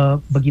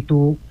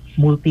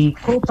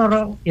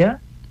multikultural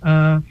ya,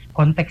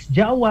 konteks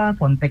Jawa,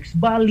 konteks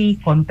Bali,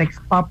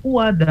 konteks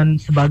Papua dan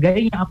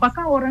sebagainya.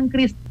 Apakah orang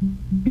Kristen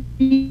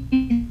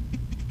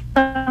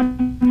bisa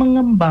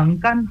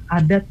mengembangkan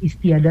adat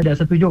istiadat?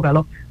 Tidak setuju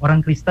kalau orang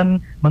Kristen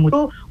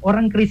mengutuk.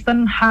 Orang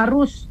Kristen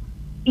harus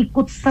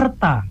ikut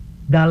serta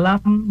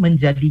dalam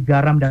menjadi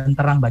garam dan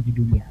terang bagi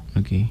dunia.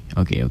 Oke.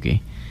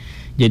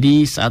 Jadi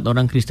saat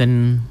orang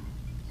Kristen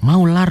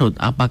mau larut,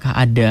 apakah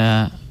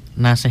ada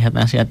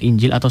nasihat-nasihat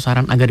Injil atau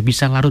saran agar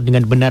bisa larut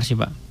dengan benar sih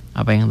Pak?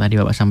 Apa yang tadi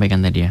Bapak sampaikan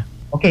tadi ya?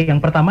 Oke,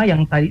 yang pertama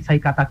yang saya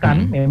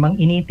katakan memang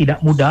ini tidak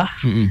mudah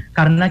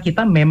karena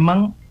kita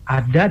memang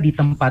ada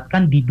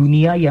ditempatkan di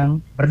dunia yang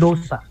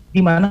berdosa. di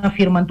mana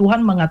firman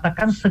Tuhan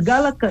mengatakan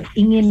segala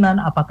keinginan,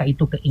 apakah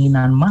itu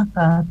keinginan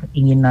mata,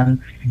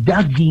 keinginan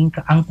daging,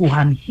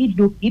 keangkuhan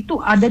hidup, itu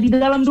ada di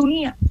dalam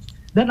dunia.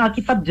 Dan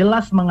Alkitab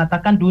jelas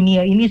mengatakan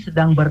dunia ini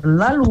sedang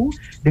berlalu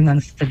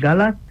dengan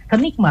segala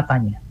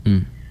kenikmatannya.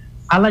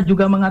 Allah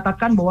juga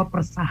mengatakan bahwa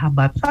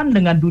persahabatan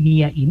dengan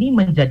dunia ini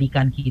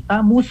menjadikan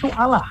kita musuh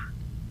Allah.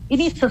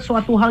 Ini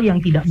sesuatu hal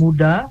yang tidak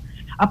mudah,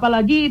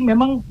 apalagi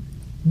memang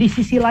di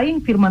sisi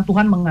lain firman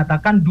Tuhan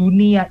mengatakan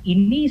dunia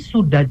ini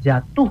sudah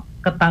jatuh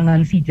ke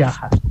tangan si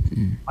jahat.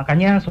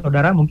 Makanya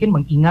saudara mungkin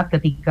mengingat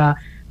ketika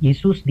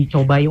Yesus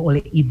dicobai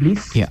oleh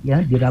iblis,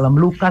 ya di dalam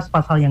Lukas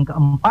pasal yang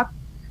keempat,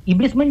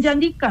 iblis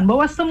menjanjikan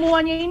bahwa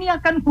semuanya ini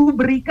akan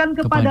kuberikan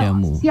kepada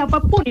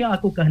siapapun yang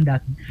aku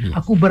kehendaki.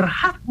 Aku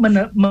berhak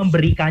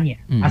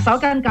memberikannya,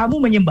 asalkan kamu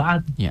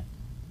menyembah aku.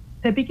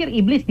 Saya pikir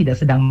iblis tidak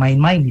sedang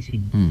main-main di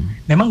sini.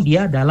 Memang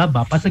dia adalah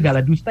bapa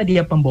segala dusta, dia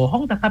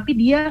pembohong, tetapi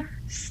dia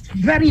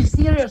very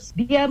serious.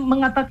 Dia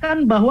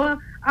mengatakan bahwa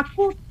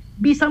aku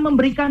bisa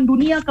memberikan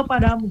dunia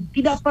kepadamu.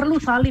 Tidak perlu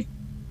salib,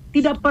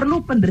 tidak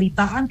perlu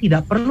penderitaan,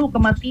 tidak perlu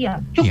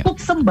kematian. Cukup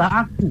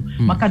sembah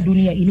aku, maka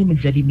dunia ini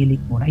menjadi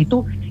milikmu. Nah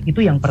itu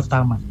yang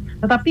pertama.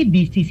 Tetapi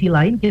di sisi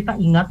lain kita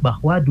ingat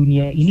bahwa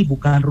dunia ini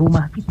bukan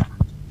rumah kita.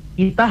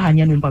 Kita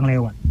hanya numpang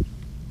lewat.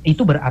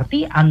 Itu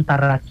berarti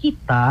antara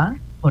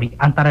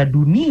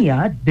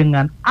dunia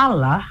dengan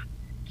Allah,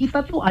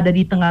 kita tuh ada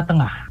di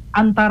tengah-tengah.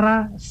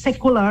 Antara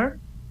sekular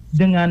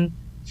dengan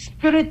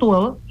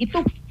spiritual,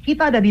 itu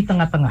kita ada di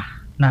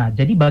tengah-tengah. Nah,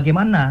 jadi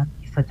bagaimana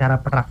secara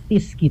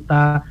praktis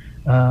kita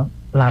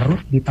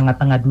larut di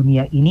tengah-tengah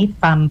dunia ini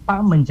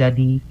tanpa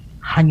menjadi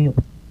hanyut?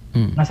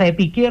 Nah, saya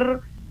pikir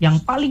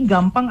yang paling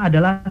gampang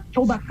adalah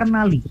coba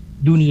kenali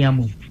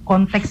duniamu.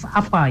 Konteks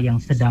apa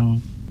yang sedang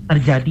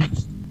terjadi?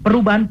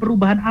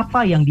 Perubahan-perubahan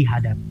apa yang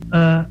dihadapi?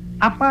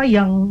 Apa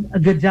yang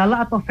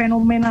gejala atau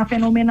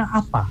fenomena-fenomena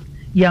apa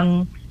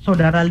yang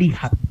saudara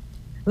lihat?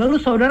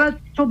 Lalu saudara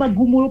coba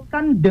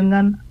gumulkan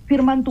dengan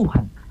firman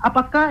Tuhan.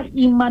 Apakah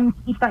iman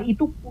kita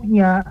itu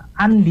punya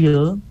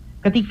andil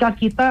ketika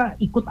kita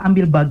ikut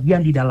ambil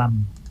bagian di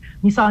dalam?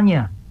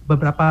 Misalnya,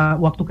 beberapa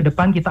waktu ke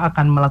depan kita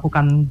akan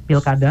melakukan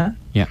pilkada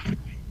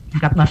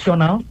tingkat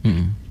nasional.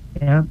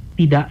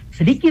 Tidak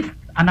sedikit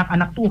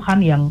anak-anak Tuhan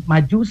yang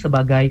maju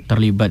sebagai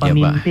terlibat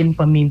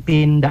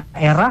pemimpin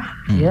daerah,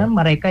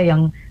 mereka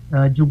yang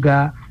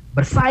juga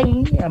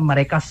bersaing,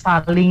 mereka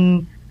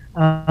saling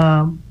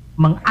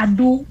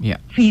mengadu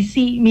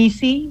visi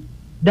misi,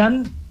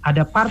 dan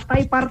ada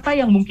partai-partai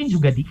yang mungkin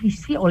juga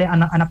diisi oleh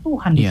anak-anak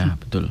Tuhan di situ.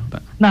 Betul,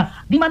 Pak.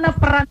 Nah, di mana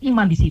peran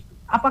iman di situ?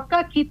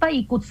 Apakah kita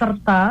ikut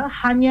serta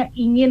hanya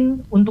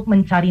ingin untuk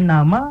mencari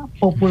nama,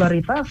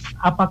 popularitas?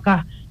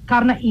 Apakah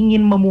karena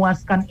ingin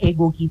memuaskan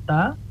ego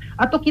kita?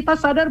 Atau kita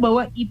sadar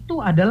bahwa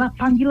itu adalah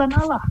panggilan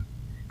Allah?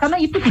 Karena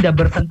itu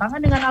tidak bertentangan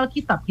dengan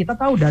Alkitab. Kita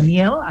tahu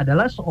Daniel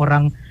adalah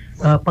seorang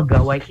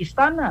pegawai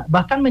istana,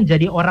 bahkan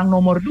menjadi orang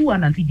nomor 2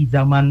 nanti di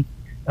zaman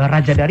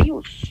Raja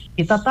Darius.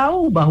 Kita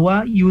tahu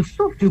bahwa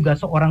Yusuf juga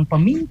seorang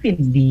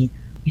pemimpin di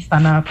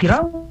istana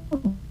Firaun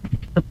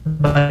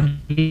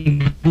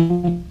sebagai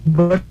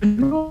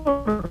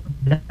gubernur,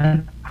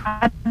 dan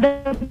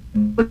ada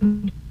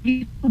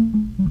begitu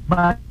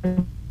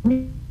banyak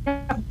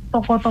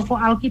tokoh-tokoh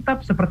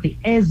Alkitab seperti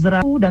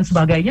Ezra dan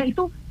sebagainya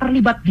itu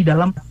terlibat di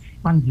dalam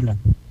panggilan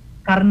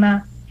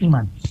karena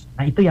iman.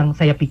 Nah, itu yang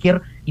saya pikir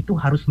itu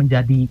harus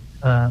menjadi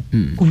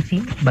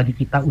kunci bagi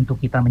kita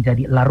untuk kita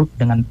menjadi larut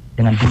dengan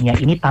dunia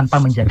ini tanpa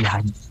menjadi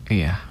hanyut.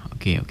 Iya,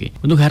 oke.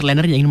 Untuk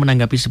hardliner yang ingin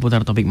menanggapi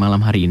seputar topik malam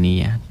hari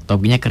ini ya,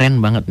 topiknya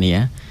keren banget nih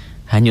ya.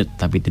 Hanyut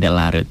tapi tidak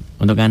larut.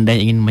 Untuk Anda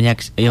yang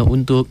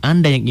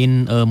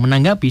ingin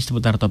menanggapi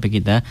seputar topik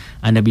kita,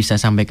 Anda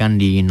bisa sampaikan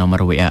di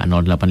nomor WA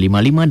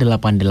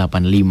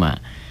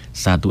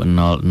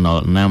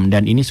 0855-885-1006,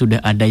 dan ini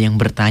sudah ada yang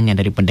bertanya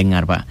dari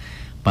pendengar, Pak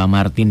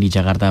Martin di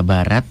Jakarta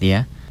Barat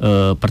ya.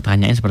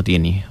 Pertanyaannya seperti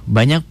ini.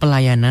 Banyak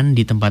pelayanan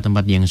di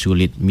tempat-tempat yang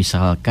sulit,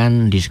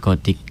 misalkan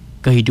diskotik,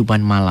 kehidupan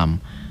malam.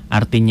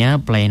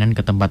 Artinya pelayanan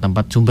ke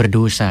tempat-tempat sumber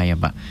dosa ya,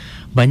 Pak.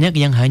 Banyak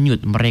yang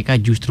hanyut, mereka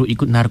justru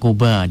ikut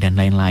narkoba dan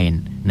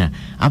lain-lain. Nah,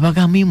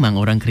 apakah memang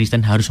orang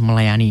Kristen harus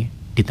melayani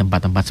di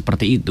tempat-tempat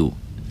seperti itu?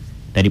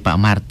 Dari Pak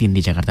Martin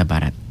di Jakarta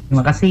Barat.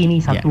 Terima kasih, ini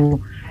satu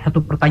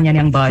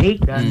pertanyaan yang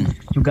baik dan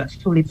juga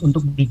sulit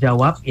untuk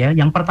dijawab ya.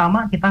 Yang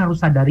pertama, kita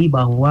harus sadari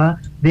bahwa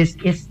this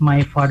is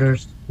my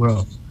father's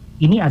world.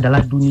 Ini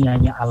adalah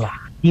dunianya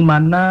Allah, di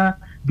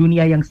mana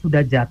dunia yang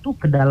sudah jatuh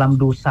ke dalam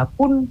dosa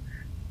pun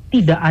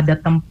tidak ada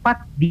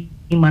tempat di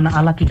mana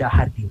Allah tidak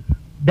hadir.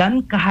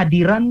 Dan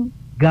kehadiran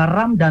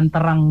garam dan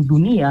terang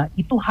dunia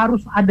itu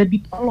harus ada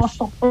di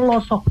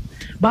pelosok-pelosok,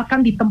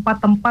 bahkan di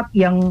tempat-tempat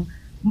yang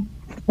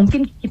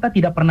mungkin kita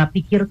tidak pernah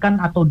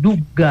pikirkan atau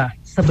duga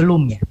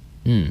sebelumnya.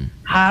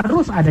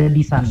 Harus ada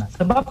di sana,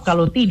 sebab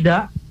kalau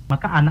tidak,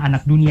 maka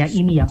anak-anak dunia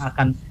ini yang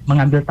akan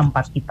mengambil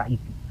tempat kita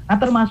itu. Nah,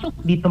 termasuk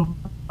di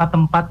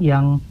tempat-tempat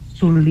yang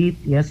sulit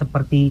ya,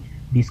 seperti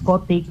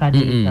diskotik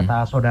tadi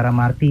kata saudara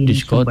Martin,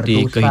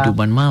 diskotik,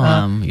 kehidupan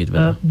malam gitu.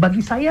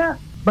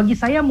 Bagi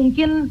saya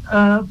mungkin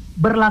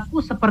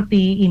berlaku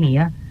seperti ini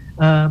ya.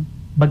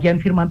 bagian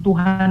firman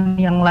Tuhan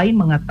yang lain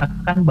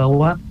mengatakan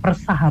bahwa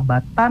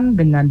persahabatan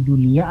dengan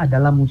dunia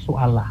adalah musuh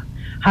Allah.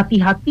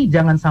 Hati-hati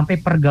jangan sampai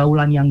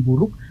pergaulan yang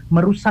buruk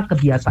merusak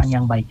kebiasaan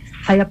yang baik.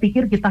 Saya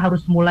pikir kita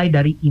harus mulai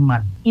dari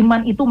iman.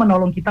 Iman itu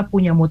menolong kita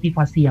punya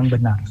motivasi yang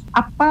benar.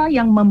 Apa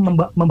yang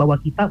membawa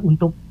kita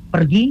untuk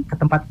pergi ke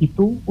tempat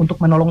itu untuk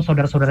menolong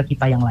saudara-saudara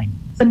kita yang lain?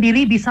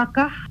 Sendiri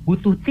bisakah?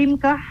 Butuh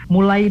timkah?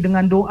 Mulai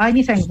dengan doa,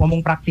 ini saya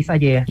ngomong praktis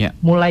aja ya.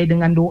 Mulai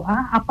dengan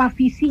doa, apa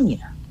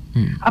visinya?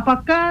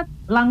 Apakah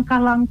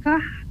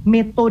langkah-langkah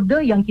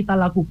metode yang kita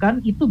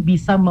lakukan itu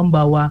bisa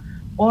membawa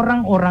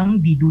orang-orang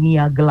di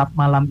dunia gelap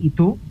malam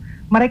itu,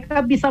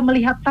 mereka bisa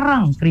melihat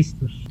terang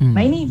Kristus.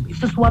 Nah, ini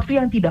sesuatu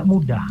yang tidak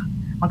mudah.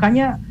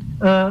 Makanya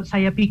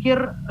saya pikir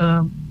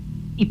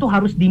itu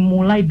harus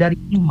dimulai dari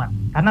iman.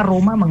 Karena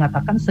Roma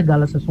mengatakan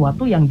segala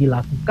sesuatu yang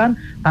dilakukan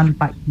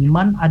tanpa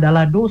iman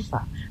adalah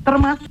dosa.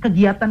 Termasuk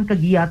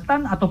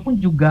kegiatan-kegiatan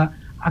ataupun juga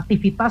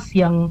aktivitas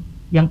yang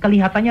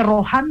kelihatannya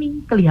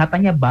rohani,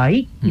 kelihatannya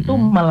baik, itu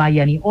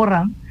melayani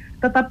orang.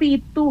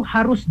 Tetapi itu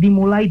harus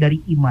dimulai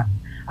dari iman.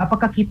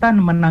 Apakah kita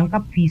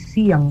menangkap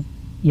visi yang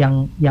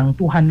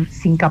Tuhan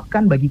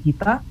singkapkan bagi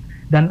kita,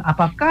 dan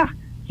apakah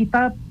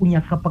kita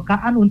punya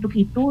kepekaan untuk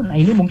itu? Nah,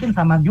 ini mungkin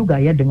sama juga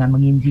ya dengan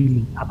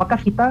menginjili.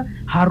 Apakah kita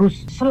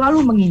harus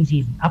selalu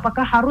menginjili?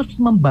 Apakah harus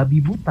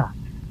membabi buta?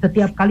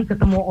 Setiap kali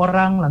ketemu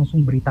orang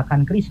langsung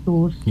beritakan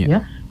Kristus,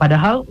 ya.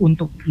 Padahal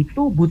untuk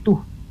itu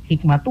butuh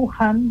hikmat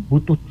Tuhan,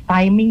 butuh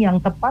timing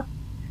yang tepat,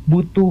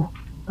 butuh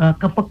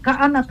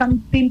kepekaan akan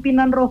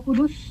pimpinan Roh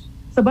Kudus.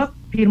 Sebab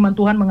firman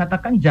Tuhan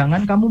mengatakan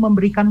jangan kamu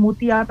memberikan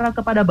mutiara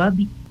kepada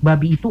babi.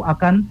 Babi itu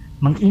akan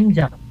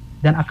menginjak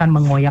dan akan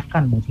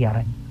mengoyakkan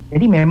mutiara.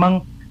 Jadi memang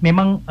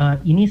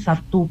ini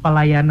satu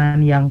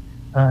pelayanan yang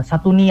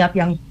satu niat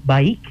yang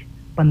baik,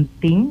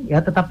 penting ya,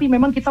 tetapi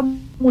memang kita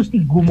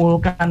mesti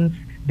gumulkan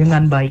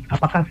dengan baik.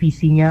 Apakah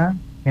visinya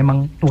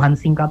memang Tuhan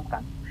singkapkan?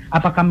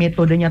 Apakah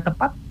metodenya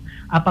tepat?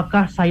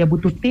 Apakah saya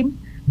butuh tim?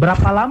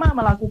 Berapa lama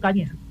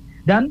melakukannya?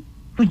 Dan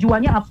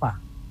tujuannya apa?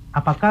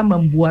 Apakah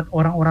membuat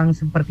orang-orang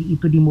seperti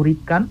itu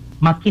dimuridkan,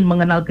 makin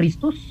mengenal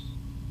Kristus?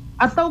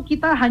 Atau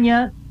kita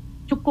hanya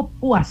cukup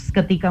puas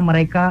ketika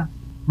mereka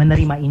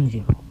menerima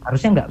Injil?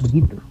 Harusnya nggak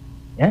begitu.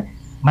 Ya.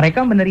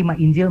 Mereka menerima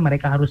Injil,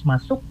 mereka harus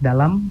masuk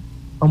dalam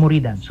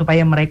pemuridan.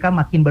 Supaya mereka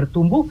makin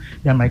bertumbuh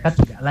dan mereka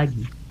tidak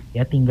lagi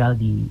ya tinggal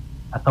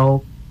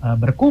atau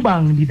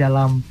berkubang di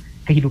dalam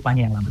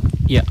kehidupannya yang lama.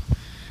 Ya.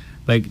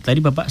 Baik, tadi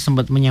Bapak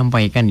sempat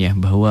menyampaikan ya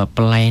bahwa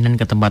pelayanan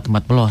ke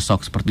tempat-tempat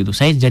pelosok seperti itu.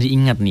 Saya jadi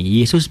ingat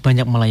nih, Yesus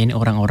banyak melayani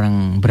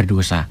orang-orang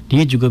berdosa.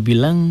 Dia juga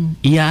bilang,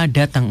 ia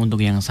datang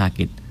untuk yang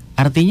sakit.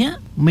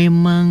 Artinya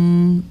memang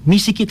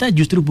misi kita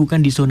justru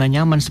bukan di zona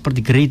nyaman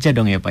seperti gereja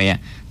dong ya Pak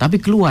ya. Tapi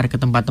keluar ke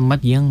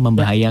tempat-tempat yang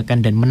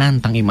membahayakan dan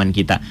menantang iman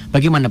kita.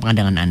 Bagaimana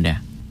pandangan Anda?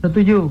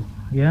 Setuju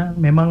ya,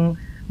 memang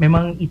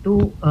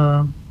itu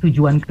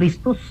tujuan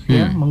Kristus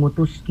ya,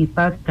 mengutus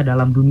kita ke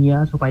dalam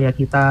dunia supaya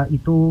kita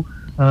itu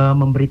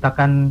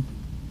memberitakan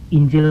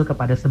Injil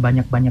kepada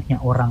sebanyak-banyaknya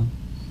orang.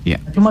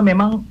 Cuma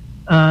memang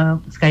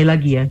sekali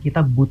lagi ya,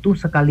 kita butuh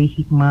sekali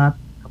hikmat,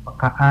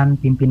 kepekaan,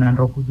 pimpinan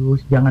Roh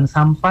Kudus. Jangan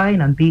sampai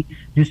nanti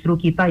justru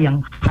kita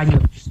yang hanyut.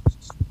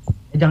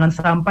 Jangan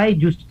sampai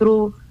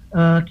justru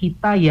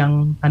kita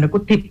yang tanda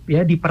kutip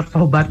ya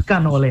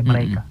dipertobatkan oleh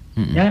mereka.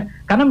 Ya,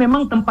 karena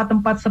memang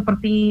tempat-tempat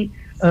seperti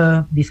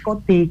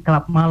diskotik,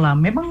 klub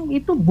malam, memang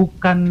itu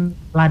bukan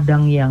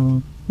ladang yang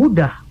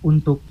mudah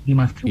untuk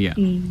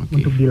dimasuki,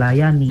 untuk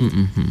dilayani.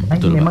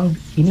 Jadi memang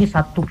ini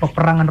satu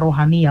peperangan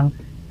rohani yang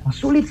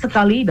sulit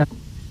sekali, dan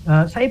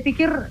saya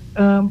pikir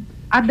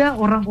ada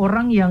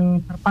orang-orang yang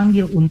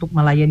terpanggil untuk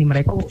melayani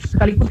mereka,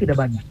 sekalipun tidak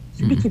banyak,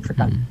 sedikit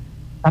sekali.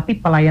 Tapi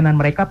pelayanan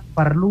mereka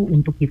perlu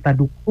untuk kita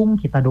dukung,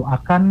 kita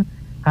doakan,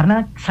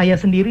 karena saya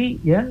sendiri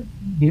ya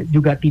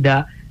juga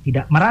tidak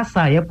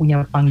merasa ya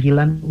punya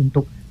panggilan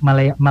untuk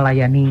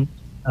melayani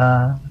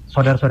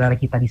saudara-saudara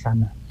kita di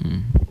sana.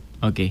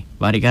 Oke,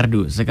 Pak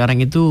Ricardo,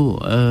 sekarang itu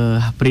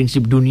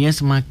prinsip dunia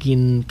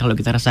semakin, kalau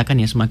kita rasakan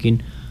ya,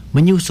 semakin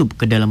menyusup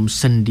ke dalam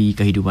sendi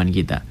kehidupan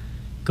kita.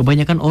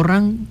 Kebanyakan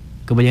orang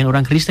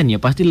Kristen ya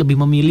pasti lebih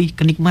memilih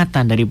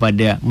kenikmatan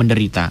daripada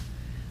menderita,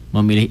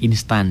 memilih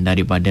instan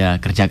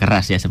daripada kerja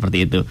keras ya,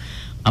 seperti itu,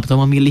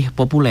 atau memilih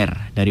populer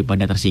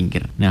daripada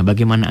tersingkir. Nah,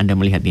 bagaimana Anda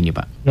melihat ini,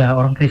 Pak? Ya,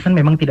 orang Kristen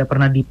memang tidak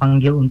pernah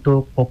dipanggil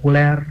untuk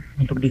populer,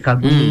 untuk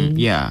dikagumi,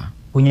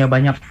 punya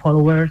banyak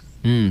followers.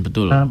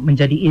 Betul.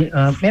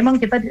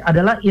 Memang kita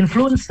adalah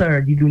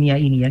influencer di dunia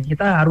ini ya.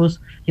 Kita harus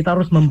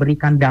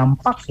memberikan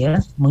dampak ya,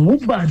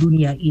 mengubah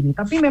dunia ini.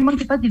 Tapi memang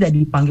kita tidak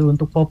dipanggil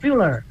untuk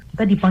populer.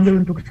 Kita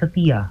dipanggil untuk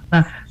setia.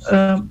 Nah,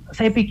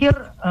 saya pikir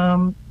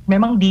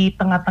memang di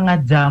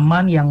tengah-tengah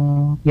zaman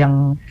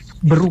yang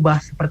berubah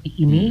seperti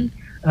ini,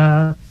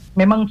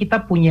 memang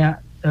kita punya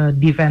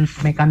defense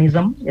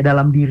mechanism ya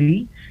dalam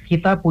diri.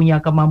 Kita punya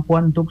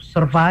kemampuan untuk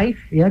survive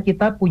ya.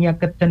 Kita punya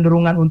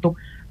kecenderungan untuk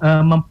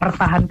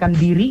mempertahankan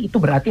diri. Itu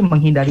berarti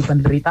menghindari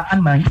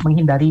penderitaan,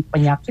 menghindari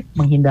penyakit,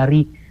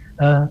 menghindari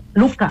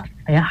luka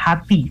ya,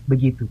 hati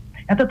begitu.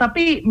 Ya,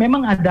 tetapi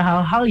memang ada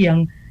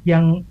hal-hal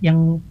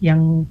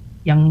yang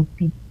yang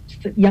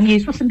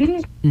Yesus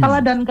sendiri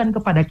teladankan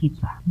kepada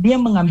kita. Dia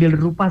mengambil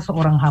rupa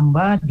seorang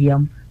hamba,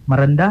 dia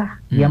merendah,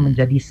 dia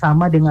menjadi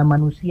sama dengan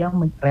manusia,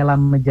 rela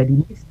menjadi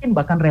miskin,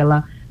 bahkan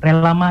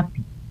rela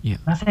mati.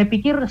 Nah, saya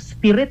pikir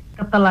spirit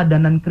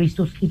keteladanan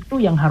Kristus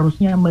itu yang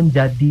harusnya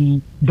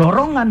menjadi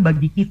dorongan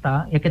bagi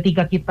kita, ya,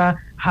 ketika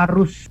kita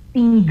harus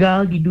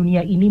tinggal di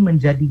dunia ini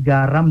menjadi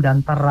garam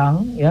dan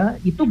terang, ya,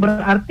 itu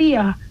berarti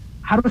ya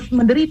harus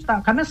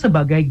menderita, karena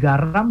sebagai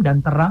garam dan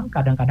terang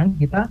kadang-kadang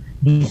kita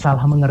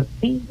disalah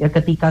mengerti, ya,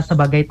 ketika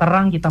sebagai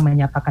terang kita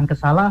menyatakan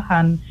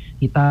kesalahan,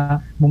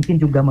 kita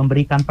mungkin juga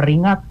memberikan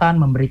peringatan,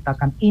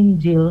 memberitakan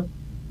Injil,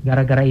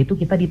 gara-gara itu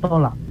kita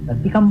ditolak dan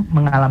kita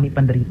mengalami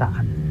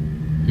penderitaan.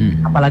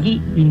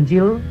 Apalagi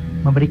Injil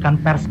memberikan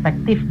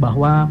perspektif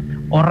bahwa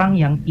orang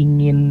yang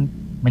ingin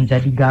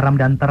menjadi garam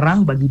dan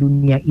terang bagi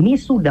dunia ini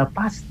sudah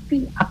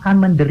pasti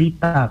akan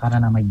menderita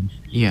karena nama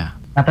Yesus.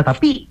 Nah,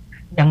 tetapi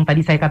yang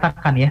tadi saya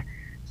katakan, ya,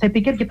 saya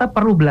pikir kita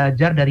perlu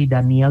belajar dari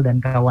Daniel dan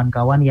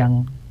kawan-kawan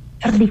yang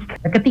cerdik.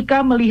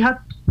 Ketika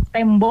melihat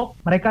tembok,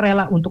 mereka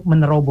rela untuk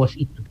menerobos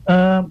itu.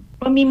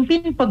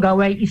 Pemimpin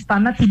pegawai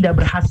istana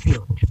tidak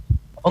berhasil.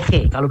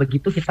 Oke, kalau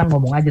begitu kita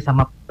ngomong aja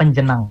sama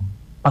penjenang,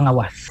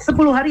 pengawas.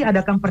 10 hari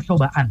adakan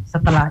percobaan,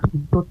 setelah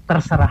itu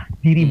terserah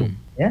dirimu.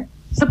 Ya.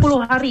 10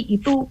 hari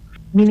itu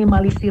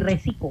minimalisir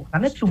resiko,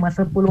 karena cuma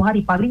 10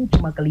 hari, paling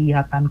cuma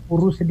kelihatan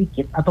kurus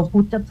sedikit atau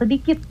pucat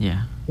sedikit.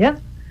 Ya.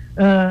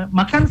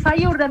 Makan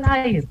sayur dan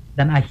air,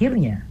 dan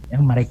akhirnya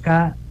ya,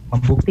 mereka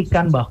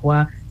membuktikan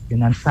bahwa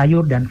dengan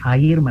sayur dan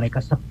air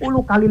mereka 10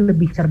 kali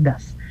lebih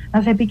cerdas.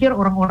 Nah, saya pikir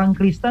orang-orang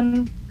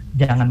Kristen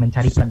jangan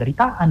mencari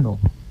penderitaan dong,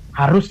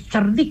 harus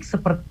cerdik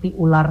seperti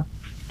ular,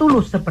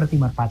 tulus seperti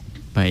merpati.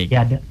 Baik.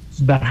 Ya,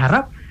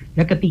 berharap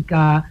ya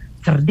ketika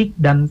cerdik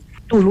dan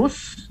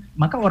tulus,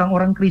 maka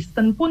orang-orang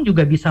Kristen pun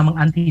juga bisa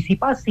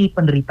mengantisipasi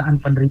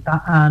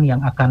penderitaan-penderitaan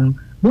yang akan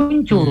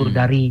muncul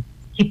dari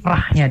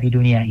kiprahnya di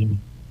dunia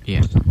ini.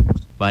 Iya,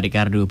 Pak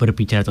Ricardo,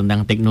 berbicara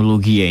tentang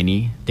teknologi ya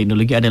ini.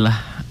 Teknologi adalah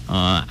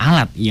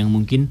alat yang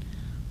mungkin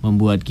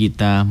membuat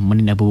kita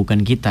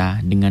menindakbukan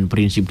kita dengan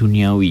prinsip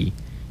duniawi.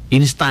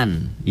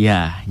 Instan,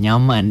 ya,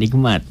 nyaman,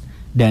 nikmat,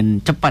 dan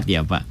cepat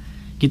ya Pak.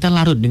 Kita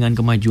larut dengan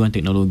kemajuan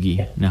teknologi.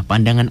 Nah,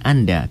 pandangan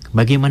Anda,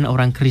 bagaimana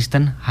orang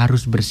Kristen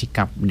harus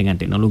bersikap dengan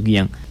teknologi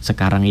yang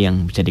sekarang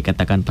yang bisa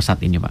dikatakan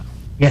pesat ini, Pak?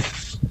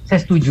 Yes,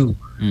 saya setuju.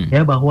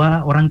 Ya,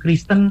 bahwa orang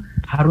Kristen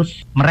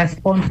harus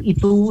merespons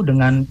itu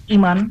dengan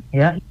iman.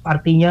 Ya,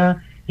 artinya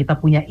kita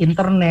punya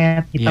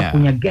internet, kita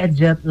punya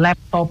gadget,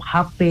 laptop,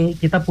 HP,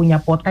 kita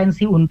punya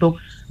potensi untuk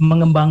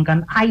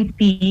mengembangkan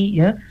IT.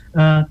 Ya,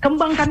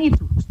 kembangkan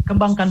itu,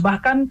 kembangkan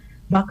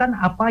bahkan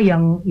apa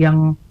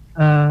yang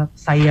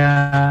saya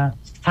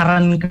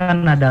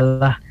sarankan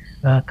adalah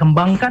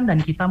kembangkan, dan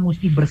kita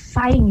mesti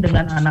bersaing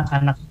dengan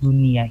anak-anak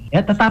dunia,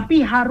 ya, tetapi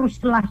harus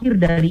lahir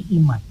dari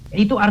iman.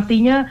 Itu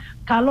artinya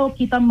kalau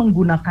kita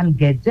menggunakan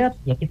gadget,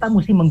 ya kita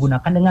mesti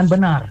menggunakan dengan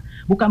benar.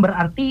 Bukan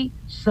berarti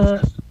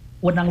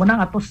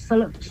sewenang-wenang atau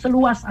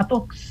seluas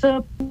atau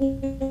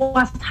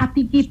sepuas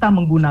hati kita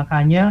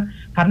menggunakannya,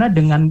 karena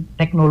dengan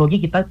teknologi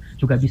kita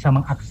juga bisa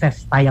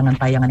mengakses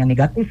tayangan-tayangan yang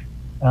negatif,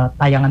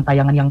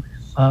 tayangan-tayangan yang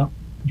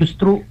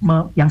justru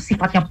yang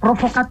sifatnya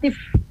provokatif,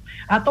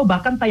 atau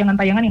bahkan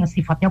tayangan-tayangan yang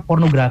sifatnya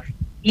pornografi.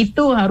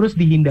 Itu harus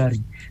dihindari.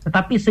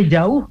 Tetapi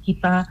sejauh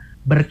kita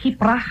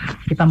berkiprah,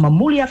 kita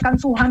memuliakan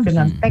Tuhan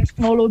dengan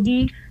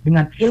teknologi,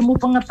 dengan ilmu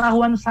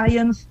pengetahuan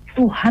sains,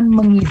 Tuhan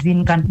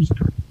mengizinkan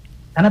itu.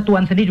 Karena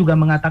Tuhan sendiri juga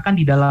mengatakan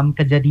di dalam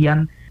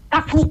Kejadian,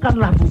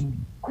 taklukkanlah bumi,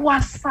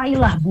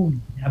 kuasailah bumi.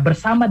 Ya,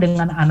 bersama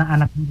dengan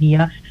anak-anak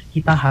dunia,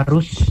 kita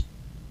harus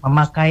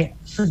memakai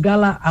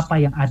segala apa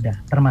yang ada,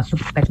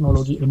 termasuk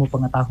teknologi ilmu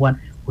pengetahuan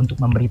untuk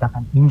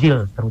memberitakan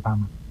Injil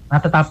terutama. Nah,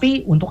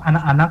 tetapi untuk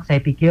anak-anak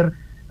saya pikir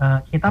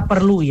kita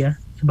perlu ya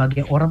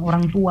sebagai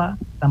orang-orang tua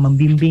kita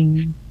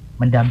membimbing,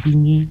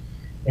 mendampingi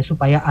ya,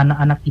 supaya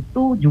anak-anak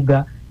itu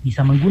juga bisa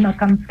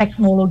menggunakan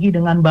teknologi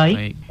dengan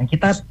baik. Dan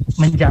kita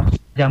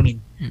menjamin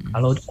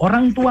kalau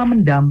orang tua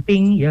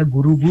mendamping ya,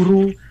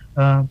 guru-guru,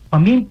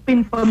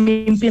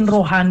 pemimpin-pemimpin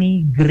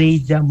rohani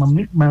gereja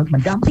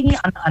mendampingi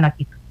anak-anak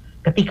itu.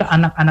 Ketika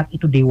anak-anak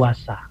itu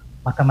dewasa,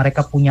 maka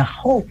mereka punya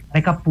hope,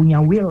 mereka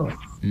punya will,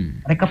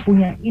 mereka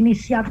punya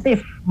inisiatif,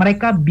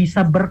 mereka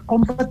bisa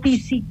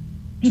berkompetisi,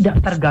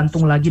 tidak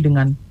tergantung lagi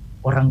dengan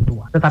orang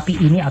tua.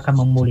 Tetapi ini akan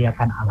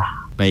memuliakan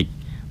Allah. Baik,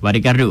 Pak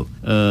Ricardo,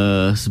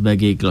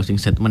 sebagai closing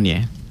statement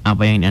ya,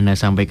 apa yang Anda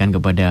sampaikan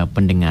kepada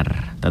pendengar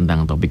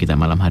tentang topik kita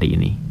malam hari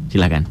ini?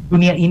 Silakan.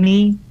 Dunia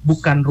ini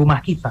bukan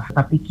rumah kita,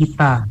 tapi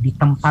kita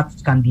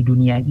ditempatkan di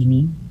dunia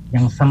ini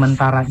yang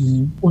sementara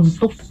ini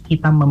untuk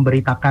kita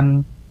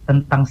memberitakan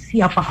tentang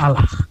siapa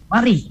Allah.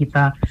 Mari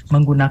kita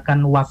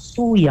menggunakan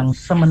waktu yang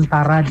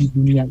sementara di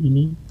dunia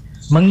ini,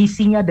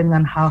 mengisinya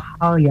dengan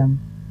hal-hal yang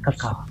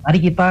kekal. Mari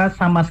kita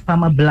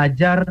sama-sama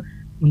belajar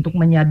untuk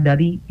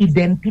menyadari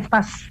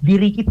identitas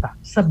diri kita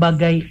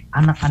sebagai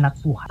anak-anak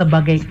Tuhan,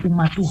 sebagai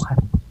umat Tuhan.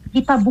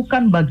 Kita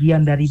bukan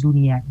bagian dari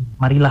dunia ini.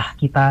 Marilah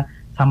kita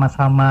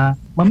sama-sama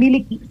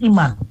memiliki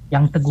iman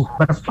yang teguh,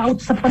 berpaut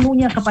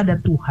sepenuhnya kepada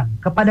Tuhan,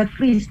 kepada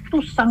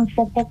Kristus sang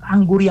pokok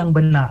anggur yang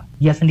benar.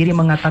 Dia sendiri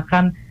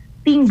mengatakan,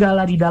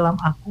 tinggallah di dalam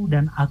aku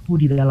dan aku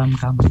di dalam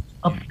kamu.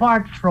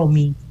 Apart from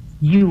me,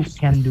 you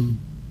can do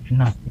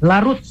nothing.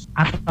 Larut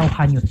atau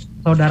hanyut,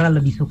 saudara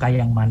lebih suka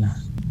yang mana?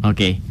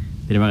 Oke,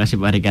 terima kasih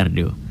Pak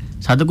Ricardo.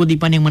 Satu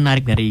kutipan yang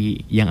menarik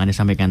dari yang Anda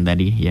sampaikan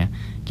tadi ya.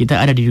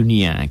 Kita ada di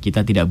dunia,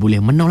 kita tidak boleh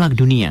menolak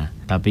dunia,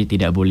 tapi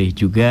tidak boleh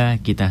juga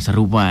kita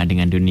serupa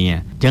dengan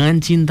dunia.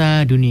 Jangan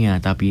cinta dunia,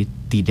 tapi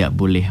tidak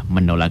boleh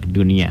menolak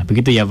dunia.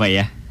 Begitu ya Pak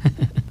ya?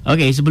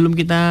 Oke, sebelum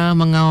kita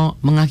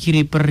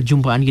mengakhiri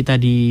perjumpaan kita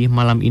di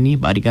malam ini,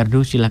 Pak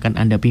Ricardo, silakan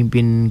Anda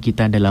pimpin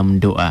kita dalam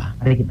doa.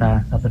 Mari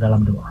kita satu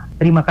dalam doa.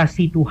 Terima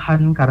kasih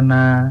Tuhan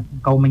karena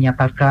Engkau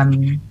menyatakan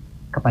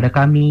kepada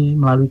kami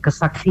melalui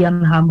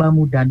kesaksian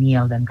hamba-Mu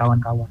Daniel dan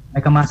kawan-kawan.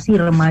 Mereka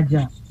masih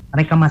remaja,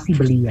 mereka masih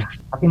belia,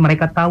 tapi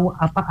mereka tahu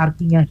apa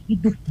artinya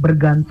hidup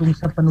bergantung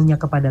sepenuhnya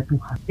kepada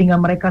Tuhan. Sehingga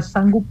mereka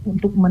sanggup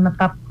untuk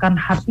menetapkan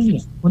hatinya,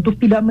 untuk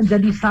tidak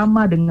menjadi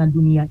sama dengan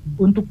dunia ini,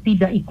 untuk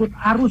tidak ikut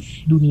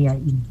arus dunia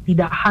ini,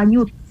 tidak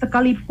hanyut,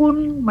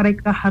 sekalipun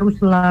mereka harus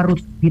larut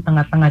di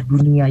tengah-tengah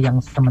dunia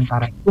yang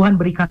sementara. Tuhan,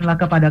 berikanlah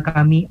kepada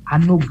kami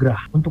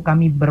anugerah untuk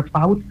kami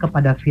berpaut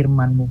kepada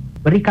firman-Mu.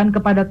 Berikan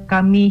kepada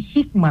kami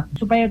hikmat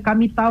supaya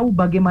kami tahu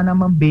bagaimana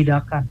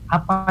membedakan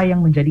apa yang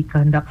menjadi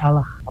kehendak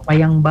Allah, apa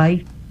yang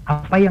baik,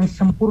 apa yang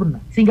sempurna,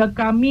 sehingga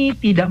kami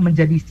tidak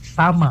menjadi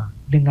sama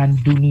dengan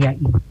dunia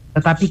ini,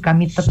 tetapi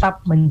kami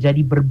tetap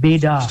menjadi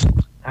berbeda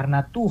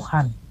karena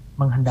Tuhan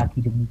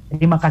menghendaki demikian.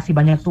 Terima kasih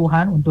banyak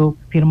Tuhan untuk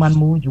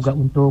firman-Mu, juga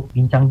untuk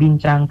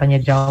bincang-bincang,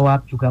 tanya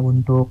jawab, juga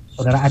untuk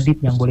Saudara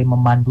Adit yang boleh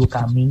memandu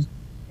kami.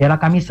 Biarlah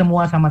kami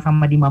semua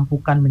sama-sama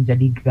dimampukan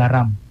menjadi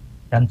garam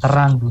dan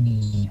terang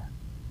dunia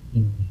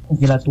ini.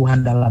 Pujilah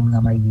Tuhan dalam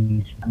nama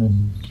Yesus.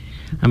 Amin.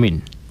 Amin.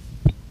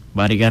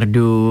 Pak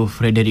Ricardo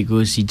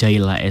Frederico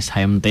Sijaila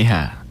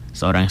SHMTH,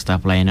 seorang staf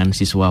pelayanan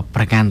siswa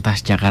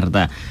Perkantas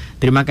Jakarta.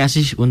 Terima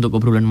kasih untuk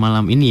obrolan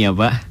malam ini ya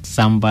Pak.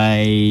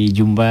 Sampai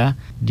jumpa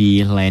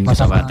di lain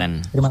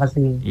kesempatan. Terima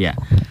kasih. Ya.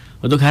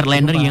 Untuk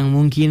hardliner yang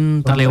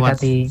mungkin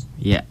terlewat.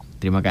 Ya,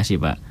 terima kasih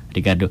Pak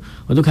Ricardo.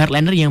 Untuk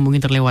hardliner yang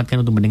mungkin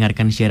terlewatkan untuk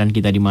mendengarkan siaran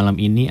kita di malam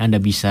ini,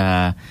 Anda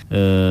bisa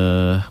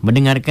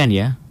mendengarkan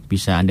ya.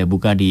 Bisa Anda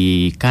buka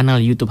di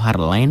kanal YouTube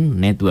Hardline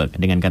Network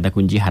dengan kata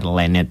kunci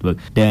Hardline Network.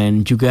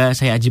 Dan juga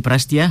saya Aji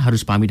Prastia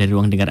harus pamit dari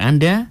ruang dengar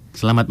Anda.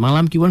 Selamat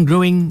malam, keep on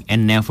growing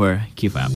and never give up.